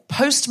now,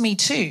 post Me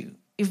Too,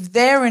 if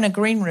they're in a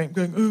green room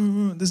going,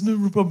 oh, there's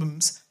no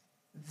problems,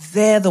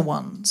 they're the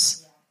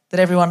ones that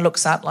everyone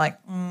looks at like,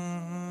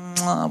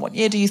 what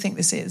year do you think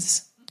this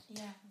is?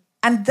 Yeah.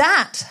 And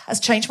that has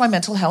changed my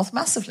mental health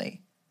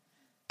massively.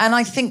 And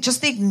I think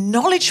just the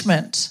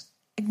acknowledgement.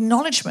 Putting a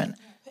name to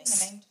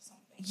something.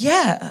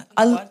 Yeah.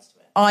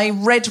 I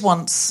read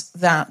once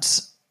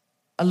that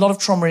a lot of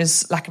trauma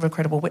is lack of a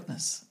credible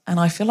witness. And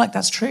I feel like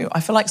that's true.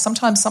 I feel like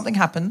sometimes something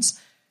happens,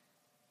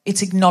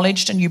 it's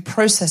acknowledged and you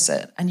process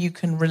it and you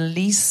can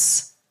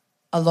release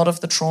a lot of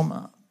the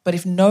trauma. But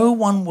if no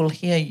one will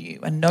hear you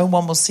and no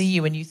one will see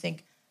you and you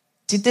think,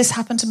 did this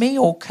happen to me?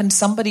 Or can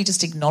somebody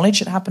just acknowledge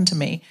it happened to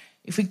me?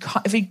 If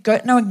we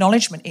get no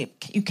acknowledgement,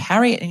 you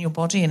carry it in your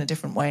body in a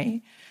different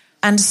way.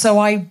 And so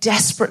I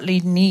desperately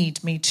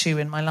need Me Too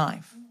in my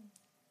life.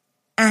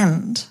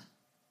 And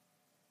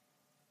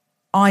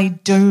I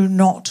do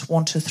not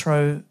want to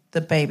throw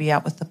the baby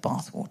out with the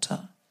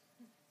bathwater.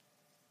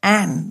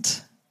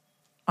 And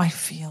I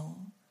feel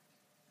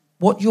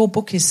what your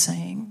book is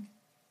saying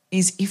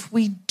is if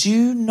we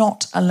do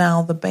not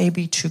allow the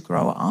baby to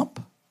grow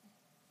up,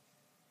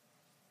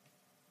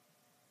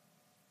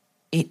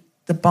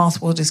 the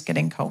bathwater is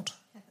getting cold.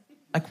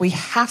 Like we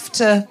have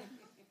to,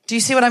 do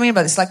you see what I mean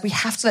by this? Like we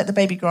have to let the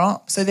baby grow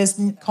up. So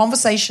there's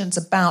conversations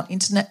about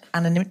internet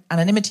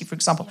anonymity, for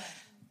example.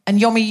 And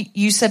Yomi,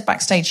 you said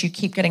backstage you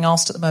keep getting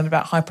asked at the moment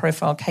about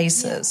high-profile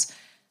cases.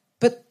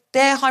 But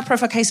they're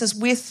high-profile cases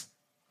with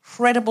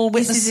credible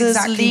witnesses, this is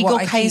exactly legal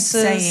what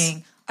cases.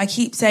 I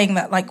keep saying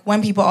that, like,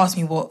 when people ask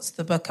me what's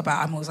the book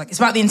about, I'm always like, it's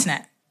about the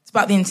internet. It's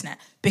about the internet.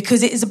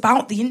 Because it is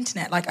about the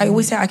internet. Like, I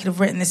always say I could have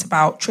written this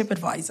about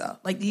TripAdvisor.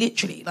 Like,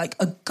 literally, like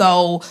a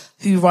girl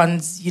who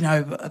runs,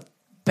 a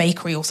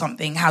bakery or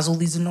something has all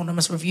these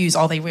anonymous reviews.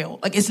 Are they real?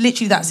 Like, it's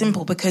literally that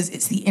simple because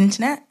it's the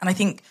internet. And I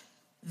think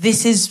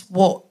this is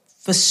what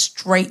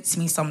frustrates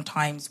me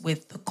sometimes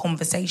with the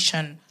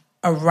conversation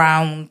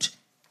around,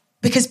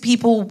 because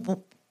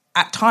people,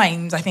 at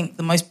times, I think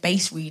the most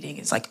base reading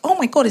is like, oh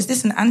my God, is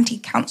this an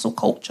anti-cancel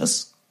culture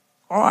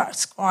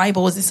scribe,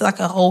 or is this like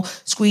a whole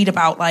screed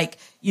about like,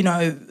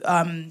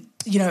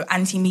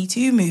 anti-Me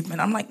Too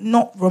movement? I'm like,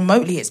 not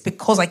remotely. It's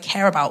because I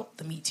care about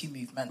the Me Too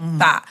movement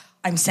that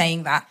I'm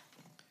saying that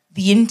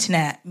the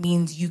internet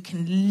means you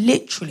can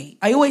literally,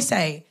 I always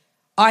say,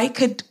 I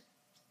could,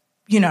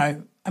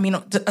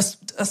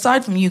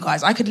 aside from you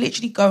guys, I could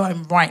literally go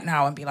home right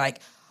now and be like,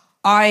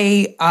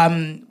 I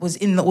was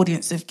in the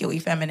audience of Guilty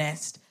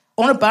Feminist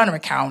on a burner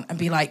account and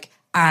be like,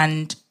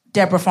 and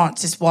Deborah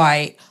Francis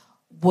White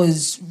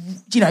was,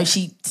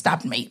 she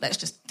stabbed me. Let's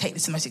just take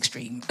this to the most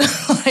extreme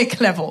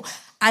level.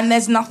 And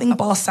there's nothing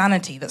bar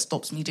sanity that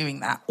stops me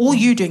doing that, or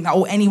you doing that,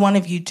 or any one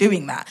of you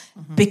doing that,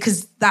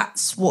 because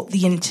that's what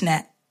the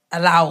internet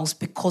allows,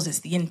 because it's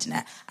the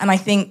internet. And I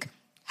think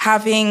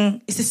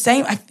it's the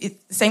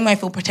same way I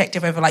feel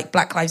protective over like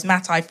Black Lives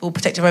Matter. I feel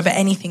protective over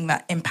anything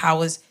that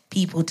empowers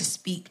people to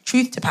speak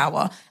truth to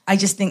power. I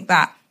just think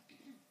that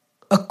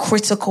a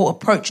critical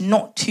approach,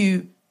 not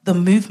to the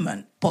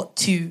movement, but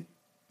to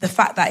the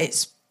fact that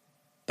it's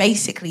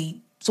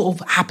basically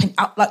sort of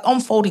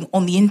unfolding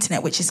on the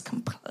internet, which is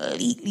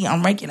completely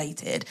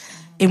unregulated,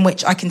 in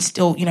which I can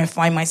still,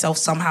 find myself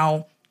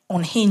somehow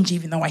on Hinge,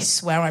 even though I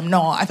swear I'm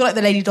not. I feel like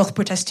the lady doth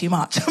protest too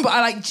much, but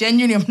I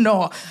genuinely am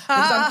not,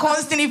 because I'm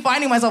constantly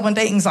finding myself on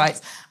dating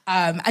sites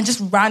and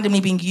just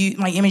randomly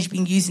my image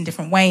being used in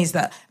different ways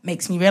that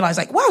makes me realize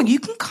like, wow, you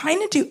can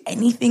kind of do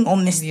anything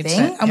on this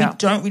thing, and we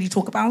don't really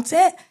talk about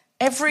it.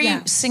 Every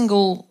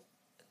single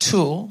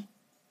tool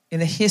in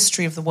the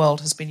history of the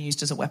world has been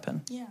used as a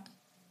weapon. Yeah.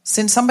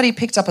 Since somebody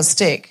picked up a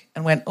stick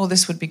and went, oh,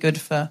 this would be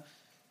good for,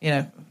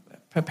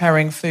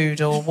 preparing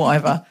food or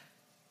whatever,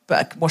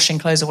 but washing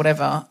clothes or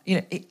whatever,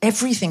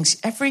 every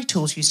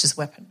tool's used as a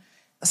weapon.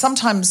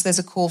 Sometimes there's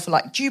a call for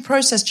like due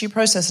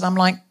process, and I'm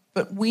like,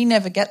 but we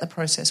never get the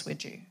process we're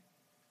due.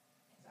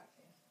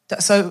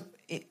 Exactly. So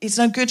it's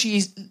no good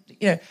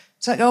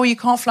it's like, oh, you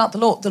can't flout the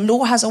law. The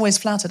law has always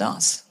flouted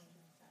us.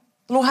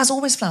 The law has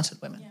always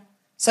flouted women. Yeah.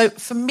 So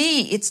for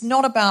me, it's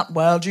not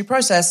about, due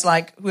process,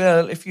 like,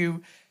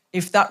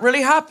 if that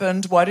really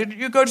happened, why didn't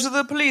you go to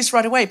the police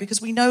right away?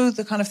 Because we know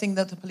the kind of thing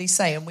that the police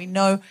say, and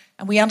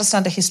we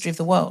understand the history of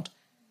the world.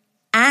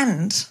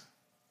 And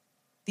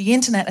the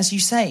internet, as you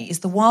say, is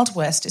the Wild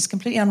West. It's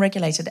completely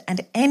unregulated,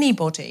 and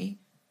anybody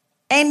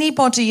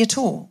at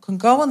all can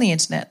go on the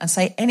internet and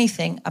say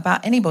anything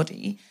about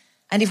anybody.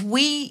 And if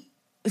we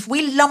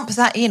lump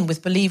that in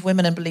with Believe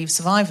Women and Believe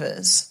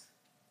Survivors,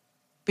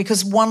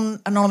 because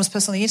one anonymous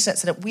person on the internet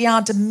said it, we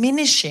are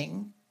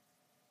diminishing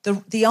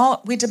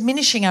we're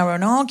diminishing our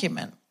own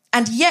argument.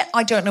 And yet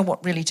I don't know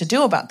what really to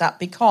do about that,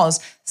 because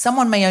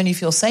someone may only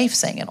feel safe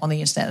saying it on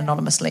the internet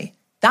anonymously.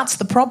 That's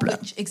the problem.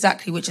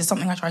 Which is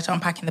something I try to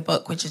unpack in the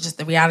book, which is just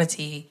the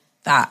reality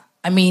that,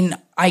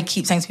 I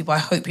keep saying to people, I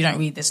hope you don't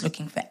read this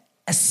looking for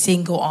a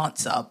single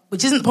answer,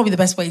 which isn't probably the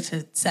best way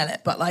to sell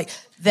it, but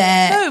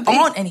there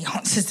aren't any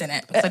answers in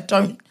it, because I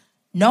don't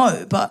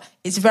know. But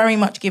it's very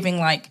much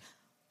giving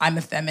I'm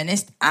a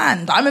feminist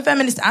and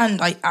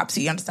I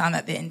absolutely understand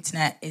that the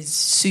internet is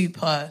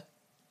super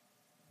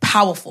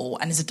powerful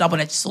and is a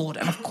double-edged sword,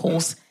 and of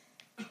course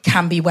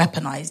can be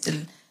weaponized.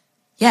 And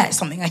it's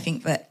something I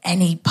think that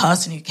any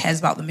person who cares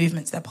about the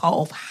movements they're part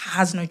of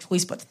has no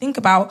choice but to think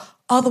about.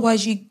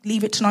 Otherwise you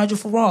leave it to Nigel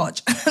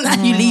Farage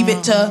and you leave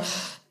it to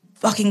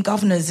fucking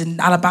governors in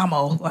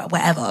Alabama or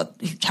wherever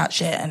who chat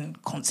shit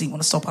and constantly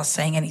want to stop us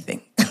saying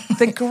anything.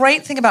 The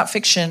great thing about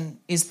fiction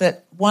is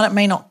that while it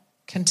may not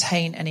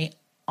contain any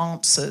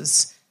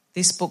answers,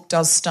 this book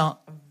does start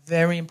a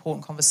very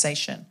important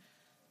conversation.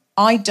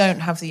 I don't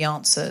have the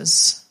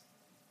answers.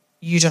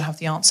 You don't have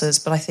the answers,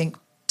 but I think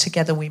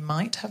together we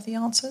might have the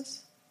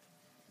answers.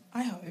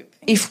 I hope.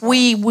 If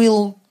we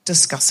will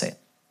discuss it.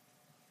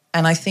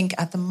 And I think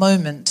at the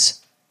moment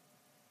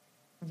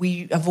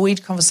we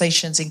avoid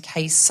conversations in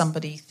case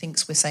somebody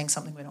thinks we're saying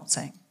something we're not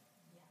saying.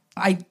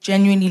 I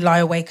genuinely lie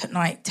awake at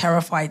night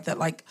terrified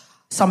that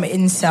some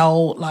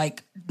incel,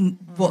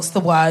 what's the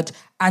word,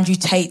 Andrew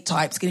Tate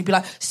type's going to be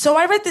like, so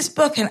I read this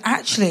book and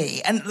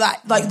actually, and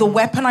the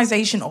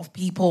weaponization of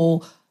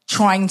people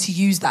trying to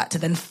use that to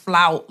then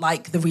flout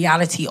the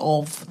reality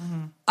of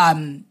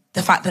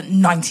the fact that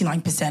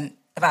 99%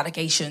 of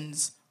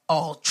allegations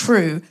are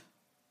true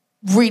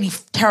really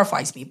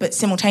terrifies me. But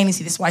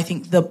simultaneously, this is why I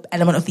think the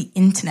element of the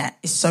internet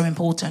is so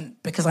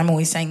important, because I'm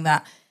always saying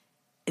that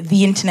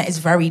the internet is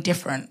very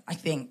different, I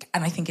think,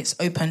 and I think it's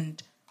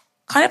opened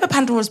kind of a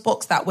Pandora's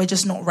box that we're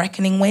just not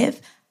reckoning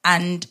with.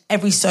 And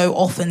every so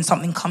often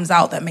something comes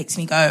out that makes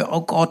me go,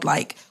 oh God,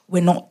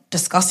 we're not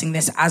discussing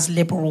this as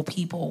liberal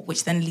people,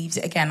 which then leaves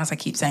it again, as I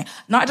keep saying.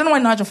 No, I don't know why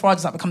Nigel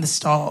Farage has become the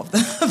star of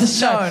the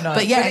show. No.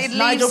 But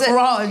Nigel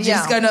Farage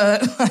is going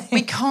to...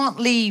 We can't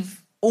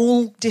leave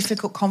all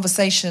difficult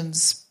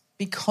conversations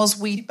because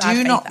we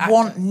do not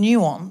want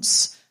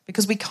nuance,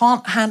 because we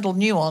can't handle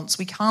nuance.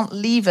 We can't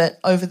leave it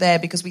over there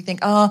because we think,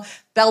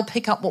 they'll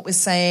pick up what we're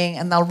saying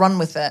and they'll run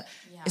with it.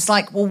 It's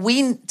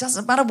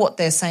doesn't matter what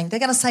they're saying. They're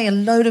going to say a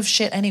load of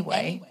shit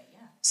anyway.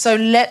 So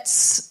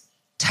let's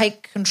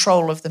take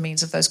control of the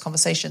means of those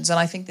conversations. And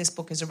I think this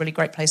book is a really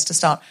great place to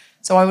start.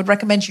 So I would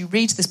recommend you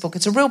read this book.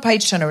 It's a real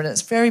page turner and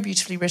it's very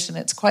beautifully written.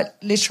 It's quite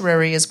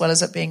literary as well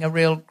as it being a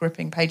real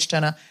gripping page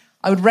turner.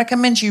 I would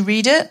recommend you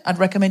read it. I'd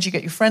recommend you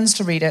get your friends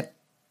to read it.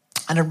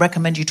 And I'd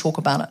recommend you talk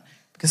about it,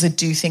 because I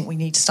do think we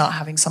need to start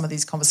having some of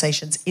these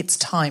conversations. It's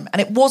time. And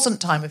it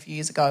wasn't time a few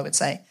years ago, I would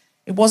say.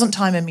 It wasn't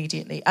time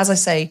immediately. As I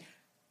say,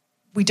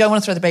 we don't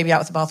want to throw the baby out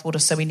with the bathwater,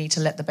 so we need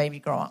to let the baby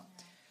grow up.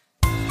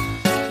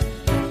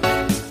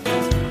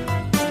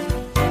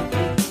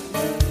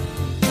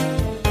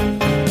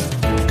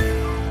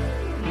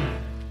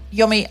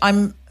 Yomi,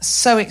 I'm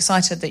so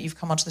excited that you've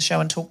come onto the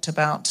show and talked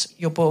about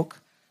your book.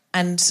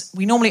 And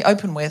we normally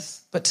open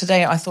with, but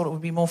today I thought it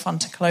would be more fun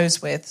to close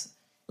with,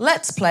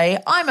 let's play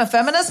I'm a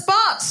Feminist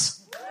But.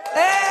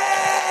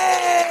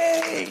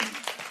 Hey!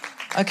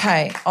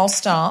 Okay, I'll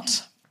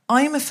start.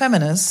 I'm a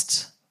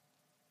feminist,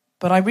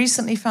 but I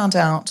recently found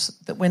out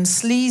that when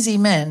sleazy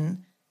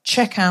men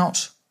check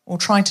out or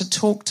try to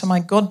talk to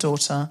my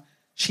goddaughter,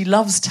 she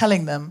loves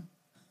telling them,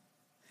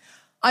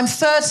 I'm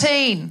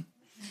 13,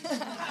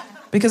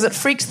 because it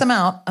freaks them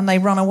out and they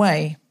run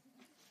away.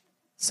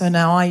 So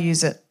now I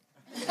use it.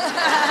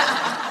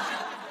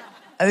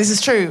 This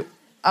is true.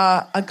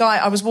 A guy,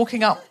 I was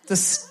walking up at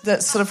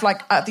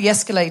the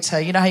escalator,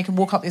 you know how you can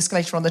walk up the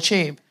escalator on the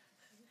tube,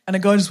 and a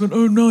guy just went,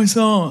 oh, nice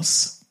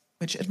ass,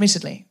 which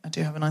admittedly, I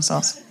do have a nice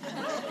ass.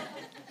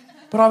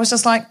 But I was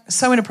just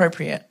so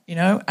inappropriate,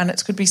 and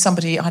it could be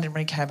somebody I didn't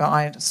really care about.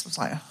 I just was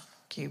like,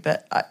 fuck you,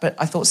 but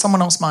I thought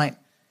someone else might.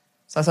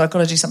 So I thought, I've got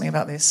to do something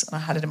about this, and I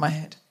had it in my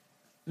head.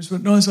 Just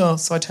went, nice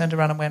ass. So I turned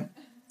around and went,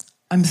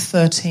 I'm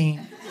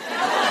 13.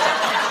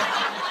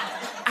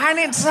 And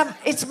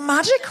it's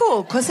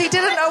magical, because he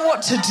didn't know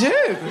what to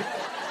do.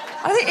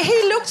 I think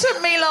he looked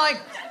at me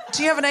like,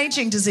 do you have an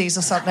ageing disease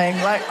or something?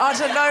 Like, I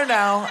don't know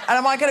now. And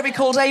am I going to be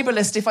called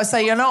ableist if I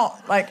say you're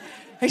not? Like,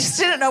 he just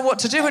didn't know what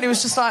to do, and he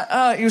was just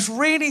like, he was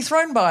really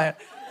thrown by it.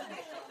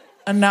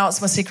 And now it's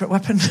my secret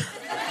weapon.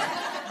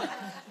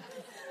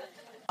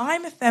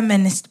 I'm a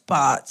feminist,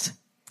 but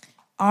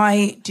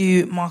I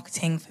do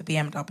marketing for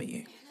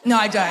BMW. No,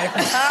 I don't.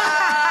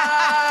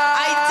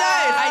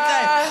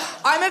 I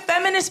don't. I'm a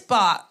feminist,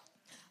 but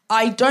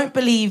I don't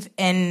believe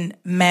in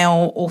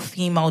male or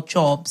female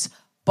jobs,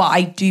 but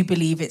I do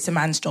believe it's a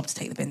man's job to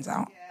take the bins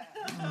out.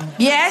 Yeah.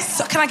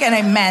 Yes? Can I get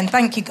an amen?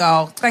 Thank you,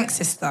 girl. Thanks,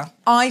 sister.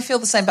 I feel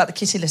the same about the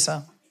kitty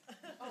litter.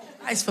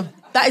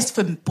 That is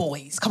for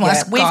boys. Come on,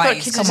 that's we've guys.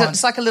 got kitty litter.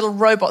 It's like a little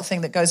robot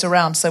thing that goes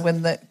around, so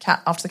when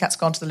after the cat's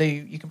gone to the loo,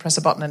 you can press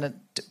a button and it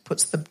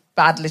puts the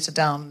bad litter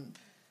down,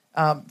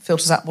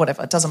 filters out,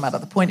 whatever. It doesn't matter.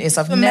 The point is,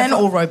 men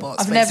or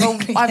robots,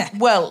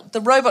 well,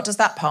 the robot does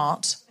that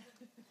part,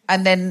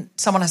 and then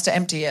someone has to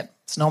empty it.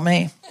 It's not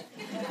me.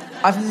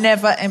 I've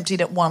never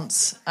emptied it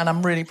once, and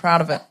I'm really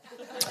proud of it.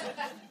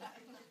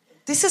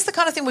 This is the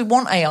kind of thing we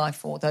want AI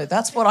for, though.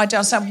 That's what I don't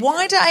understand.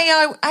 Why do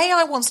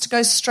AI wants to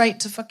go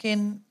straight to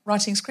fucking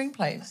writing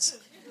screenplays?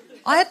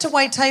 I had to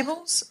wait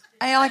tables.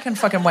 AI can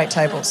fucking wait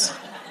tables.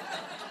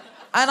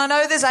 And I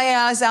know there's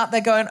AIs out there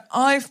going,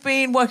 I've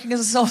been working as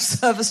a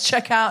self-service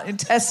checkout in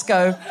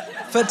Tesco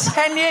for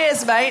 10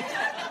 years, mate.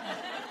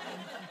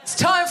 It's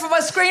time for my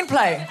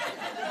screenplay.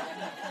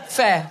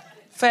 Fair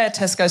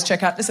Tesco's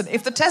checkout. Listen,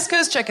 if the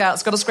Tesco's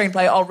checkout's got a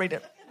screenplay, I'll read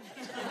it.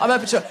 I'm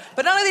open to it.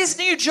 But none of these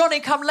new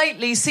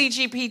Johnny-come-lately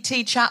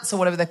CGPT chats or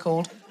whatever they're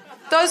called,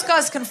 those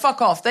guys can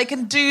fuck off. They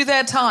can do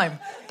their time.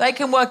 They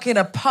can work in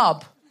a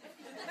pub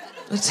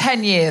for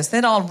 10 years.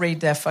 Then I'll read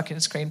their fucking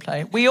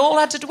screenplay. We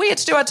had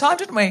to do our time,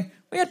 didn't we?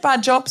 We had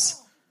bad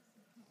jobs.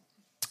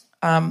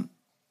 I'm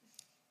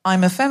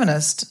a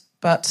feminist,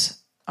 but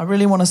I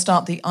really want to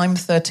start the I'm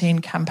 13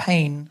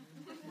 campaign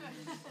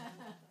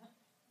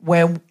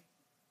where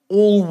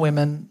all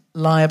women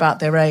lie about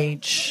their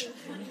age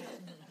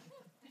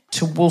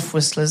to wolf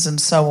whistlers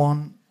and so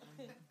on.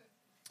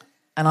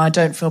 And I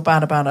don't feel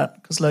bad about it,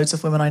 because loads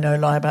of women I know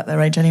lie about their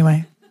age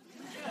anyway.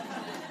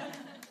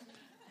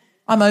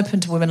 I'm open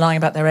to women lying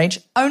about their age,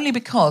 only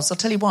because, I'll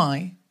tell you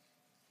why,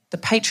 the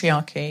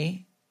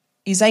patriarchy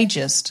is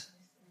ageist.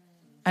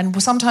 And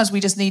sometimes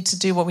we just need to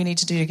do what we need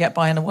to do to get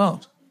by in the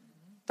world.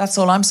 That's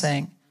all I'm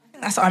saying.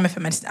 That's I'm a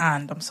feminist,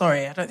 and I'm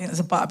sorry, I don't think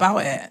there's a but about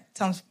it. It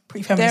sounds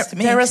pretty feminist to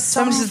me. There are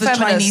some feminist is the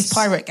Chinese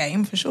pirate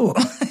game, for sure.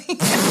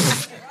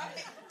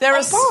 There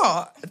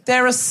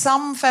are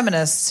some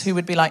feminists who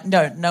would be like,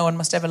 no one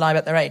must ever lie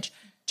about their age.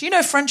 Do you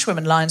know French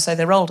women lie and say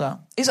they're older?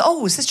 Is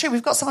this true?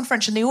 We've got someone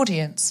French in the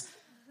audience.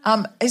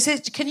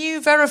 Can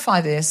you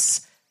verify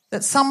this,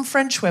 that some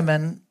French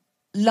women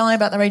lie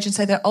about their age and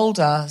say they're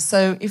older?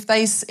 So if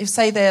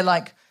say they're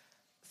like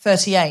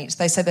 38,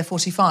 they say they're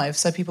 45,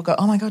 so people go,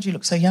 oh my God, you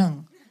look so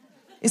young.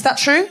 Is that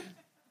true?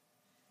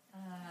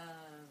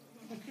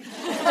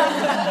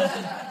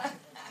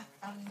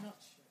 I'm not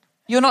sure.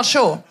 You're not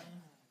sure?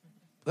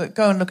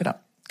 Go and look it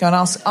up. Go and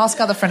ask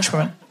other French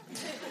women.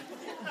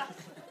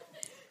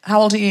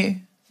 How old are you?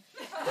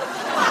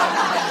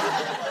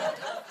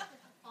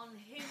 On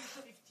Hinge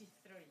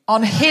 53.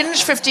 On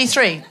Hinge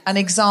 53, an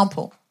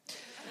example.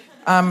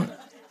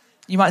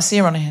 You might see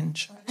her on a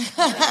Hinge.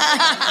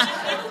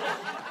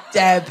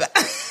 Deb.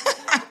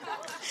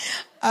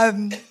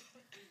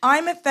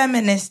 I'm a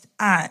feminist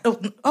and...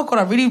 Oh God,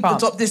 I really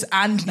adopt this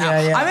and now.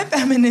 Yeah. I'm a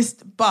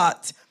feminist,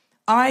 but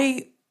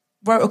I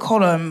wrote a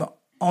column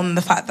on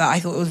the fact that I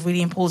thought it was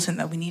really important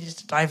that we needed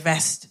to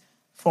divest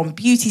from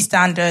beauty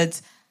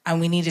standards, and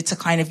we needed to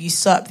kind of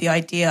usurp the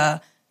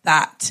idea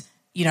that,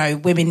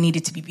 women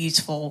needed to be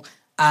beautiful,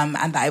 and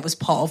that it was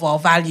part of our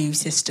value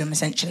system,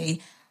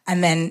 essentially.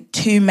 And then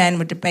two men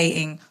were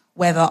debating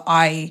whether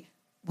I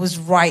was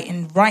right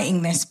in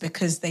writing this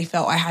because they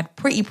felt I had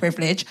pretty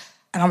privilege,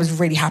 and I was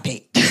really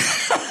happy.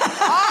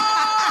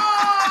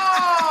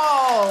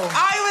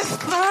 I was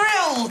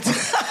thrilled.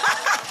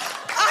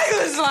 I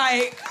was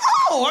like,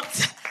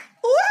 what?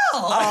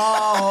 Well.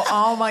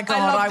 Oh my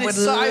God, I would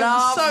love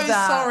I'm so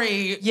that.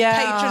 Sorry,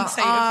 Yeah, patron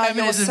saint of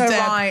feminism, you're so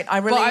Deb. right. I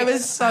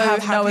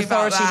have no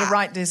authority to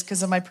write this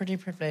because of my pretty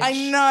privilege. I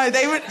know,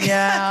 they would.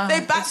 Yeah,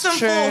 they backed and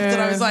true. forth,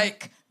 and I was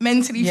like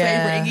mentally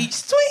favouring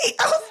each tweet.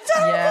 I was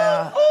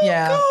terrible.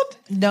 God.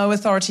 No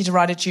authority to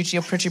write it due to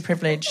your pretty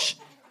privilege.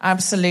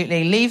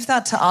 Absolutely. Leave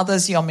that to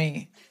others,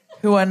 Yomi,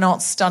 who are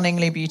not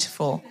stunningly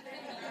beautiful.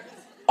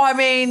 I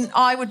mean,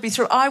 I would be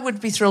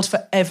thrilled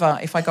forever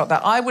if I got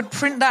that. I would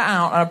print that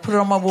out and I'd put it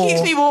on my wall.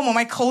 Keeps me warm on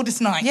my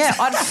coldest nights. Yeah,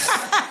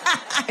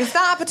 if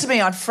that happened to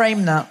me, I'd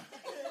frame that.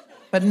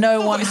 But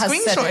no one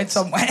has said it.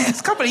 Somewhere. It's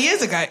a couple of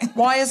years ago.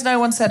 Why has no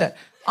one said it?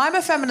 I'm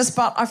a feminist,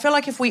 but I feel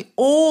like if we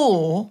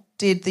all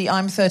did the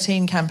I'm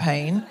 13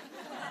 campaign,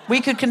 We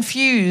could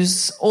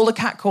confuse all the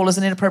catcallers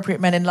and inappropriate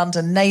men in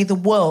London, nay, the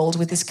world,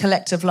 with this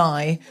collective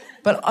lie,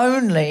 but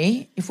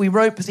only if we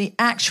rope the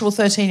actual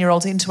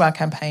 13-year-olds into our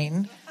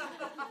campaign.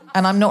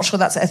 And I'm not sure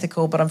that's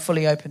ethical, but I'm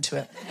fully open to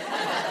it.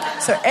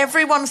 So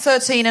everyone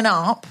 13 and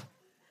up,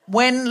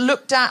 when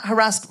looked at,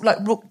 harassed, like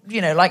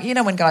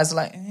when guys are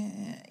like,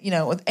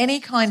 with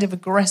any kind of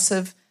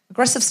aggressive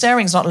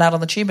staring is not allowed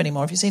on the tube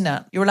anymore. Have you seen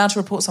that? You're allowed to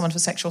report someone for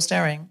sexual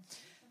staring.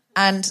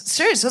 And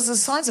seriously, the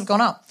signs have gone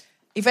up.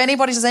 If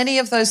anybody does any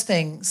of those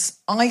things,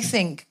 I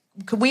think,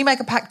 could we make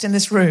a pact in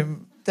this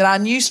room that our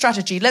new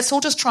strategy, let's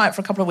all just try it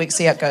for a couple of weeks,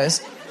 see how it goes,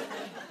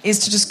 is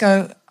to just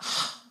go,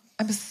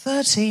 I'm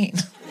 13.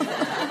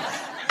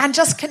 And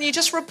can you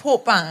just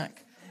report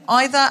back,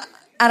 either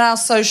at our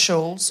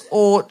socials,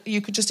 or you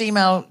could just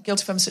email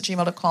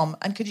guiltyfeminist@gmail.com,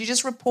 and could you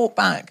just report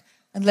back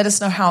and let us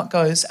know how it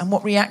goes and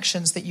what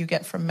reactions that you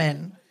get from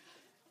men?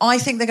 I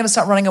think they're going to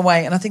start running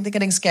away, and I think they're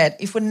getting scared.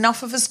 If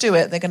enough of us do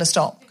it, they're going to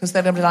stop, because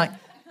they're going to be like,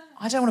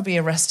 I don't want to be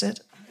arrested.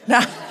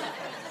 No.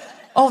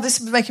 Oh, this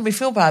is making me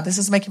feel bad. This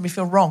is making me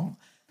feel wrong.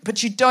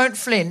 But you don't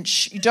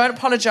flinch. You don't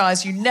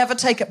apologise. You never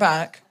take it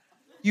back.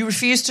 You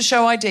refuse to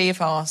show ID if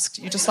asked.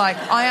 You're just like,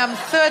 I am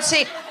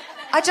 13.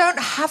 I don't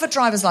have a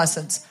driver's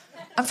licence.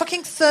 I'm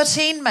fucking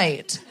 13,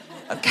 mate.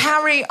 I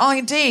carry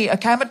ID,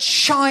 okay? I'm a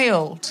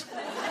child.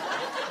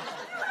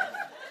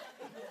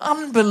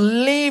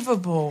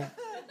 Unbelievable.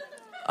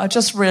 I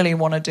just really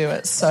want to do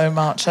it so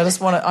much. I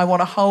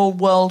want a whole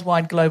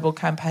worldwide global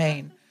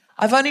campaign.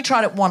 I've only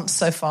tried it once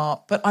so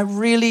far, but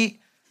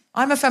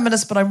I'm a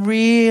feminist, but I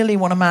really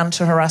want a man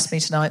to harass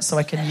me tonight so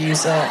I can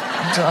use it.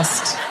 I'm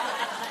just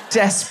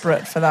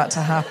desperate for that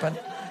to happen.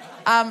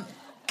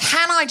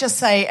 Can I just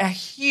say a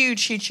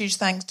huge, huge, huge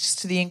thanks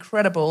to the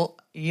incredible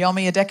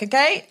Yomi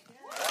Adegoke?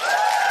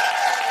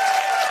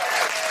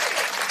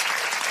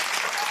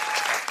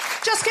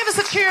 Just give us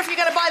a cheer if you're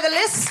going to buy the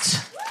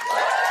list.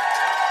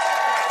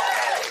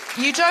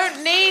 You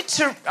don't need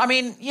to... I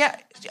mean, yeah,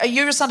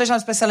 you're a Sunday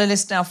Times bestseller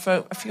list now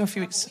for a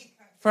few weeks.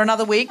 For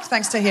another week,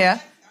 thanks to here.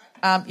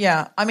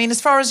 Yeah, I mean, as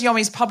far as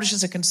Yomi's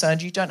publishers are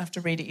concerned, you don't have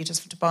to read it, you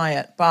just have to buy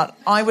it. But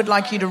I would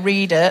like you to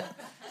read it.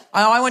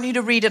 I want you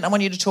to read it. I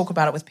want you to talk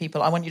about it with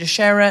people. I want you to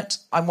share it.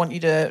 I want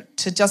you to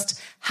just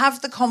have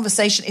the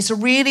conversation. It's a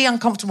really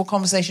uncomfortable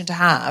conversation to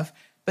have,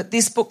 but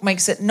this book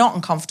makes it not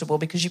uncomfortable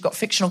because you've got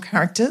fictional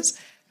characters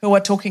who are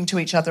talking to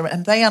each other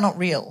and they are not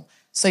real.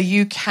 So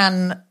you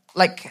can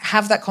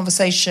have that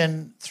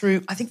conversation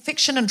through, I think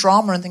fiction and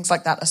drama and things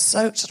like that are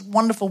such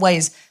wonderful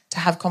ways to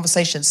have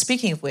conversations.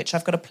 Speaking of which,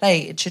 I've got a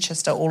play in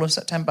Chichester all of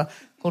September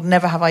called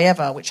Never Have I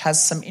Ever, which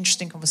has some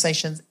interesting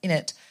conversations in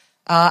it.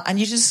 And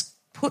you just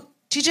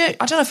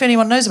I don't know if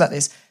anyone knows about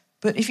this,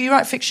 but if you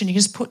write fiction, you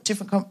can just put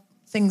different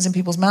things in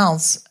people's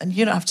mouths and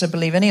you don't have to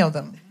believe any of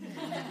them.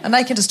 And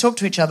they can just talk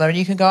to each other and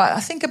you can go, I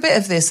think a bit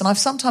of this. And I've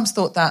sometimes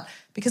thought that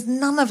because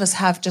none of us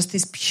have just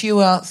these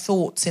pure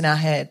thoughts in our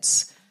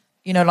heads.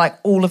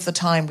 All of the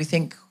time we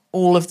think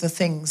all of the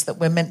things that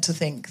we're meant to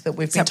think, that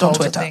we've been told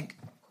to think.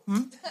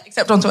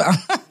 Except on Twitter.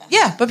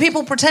 Yeah, but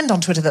people pretend on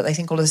Twitter that they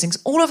think all of those things.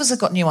 All of us have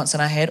got nuance in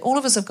our head. All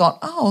of us have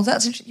got,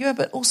 that's interesting. Yeah,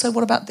 but also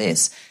what about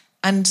this?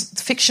 And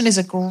fiction is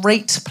a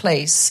great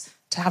place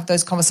to have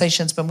those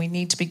conversations, but we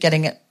need to be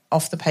getting it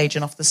off the page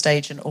and off the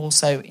stage and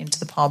also into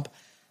the pub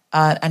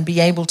and be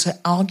able to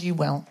argue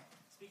well.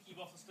 Speaking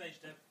of off the stage,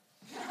 Deb.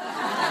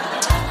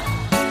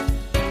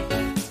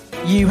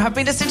 You have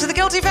been listening to The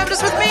Guilty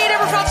Feminist with me,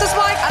 Deborah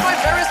Francis-White, and my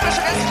very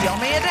special guest,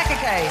 Yomi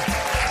Adegoke.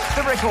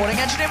 The recording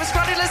engineer was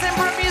Grundy Liz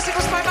Ember, music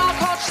was by Mark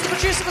Hodge, the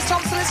producer was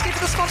Tom Salinsky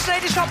for The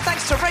Spontaneity Shop.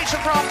 Thanks to Rachel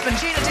Craftman,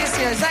 Gina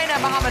Dicio,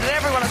 Zainab Mohammed, and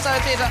everyone at Soho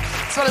Theatre,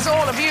 as well as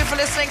all of you for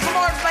listening. For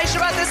more information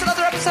about this and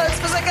other episodes,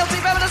 visit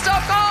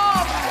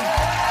guiltyfeminist.com.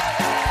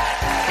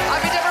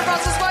 I've been Deborah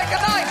Francis-White.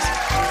 Good night.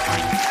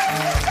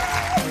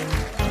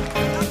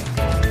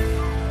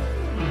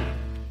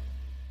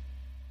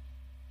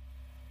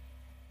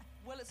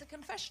 Well, it's a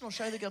confessional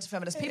show, The Guilty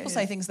Feminist. People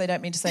say things they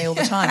don't mean to say all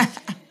the time.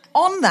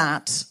 On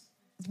that,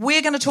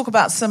 we're going to talk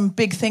about some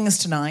big things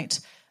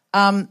tonight.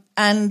 And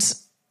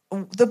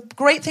the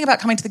great thing about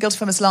coming to The Guilty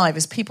Feminist Live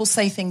is people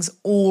say things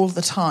all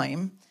the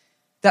time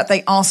that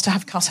they ask to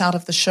have cut out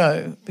of the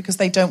show because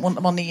they don't want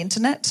them on the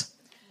internet.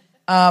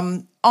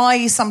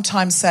 I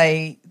sometimes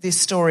say this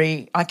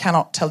story, I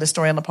cannot tell this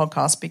story on the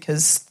podcast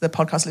because the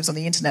podcast lives on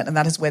the internet and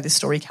that is where this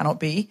story cannot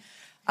be.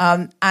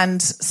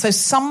 And so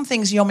some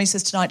things Yomi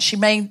says tonight, she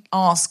may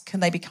ask, can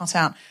they be cut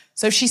out?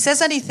 So if she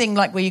says anything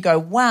like where you go,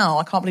 wow,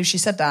 I can't believe she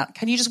said that,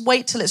 can you just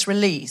wait till it's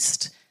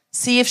released,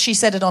 see if she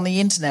said it on the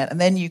internet, and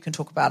then you can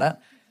talk about it.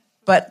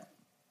 But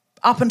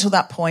up until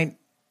that point,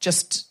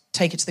 just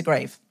take it to the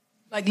grave.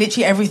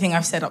 Literally everything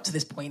I've said up to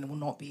this point will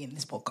not be in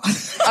this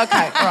podcast.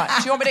 Okay, all right.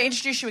 Do you want me to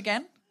introduce you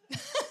again?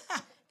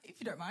 If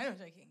you don't mind, I'm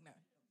joking. No.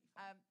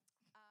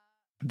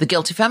 The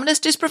Guilty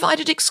Feminist is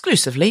provided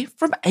exclusively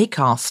from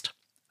Acast.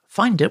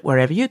 Find it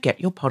wherever you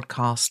get your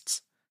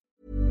podcasts.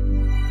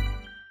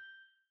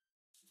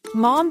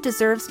 Mom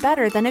deserves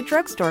better than a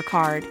drugstore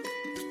card.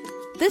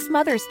 This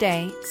Mother's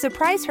Day,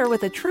 surprise her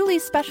with a truly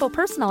special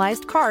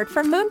personalized card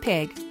from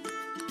Moonpig.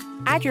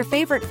 Add your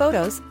favorite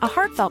photos, a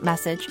heartfelt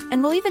message,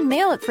 and we'll even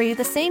mail it for you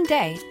the same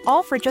day,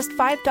 all for just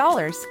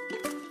 $5.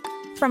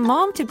 From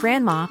mom to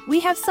grandma, we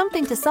have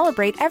something to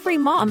celebrate every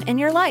mom in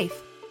your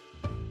life.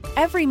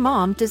 Every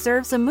mom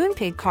deserves a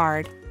Moonpig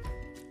card.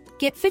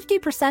 Get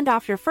 50%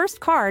 off your first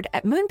card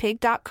at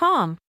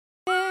moonpig.com.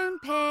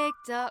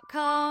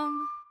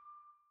 Moonpig.com.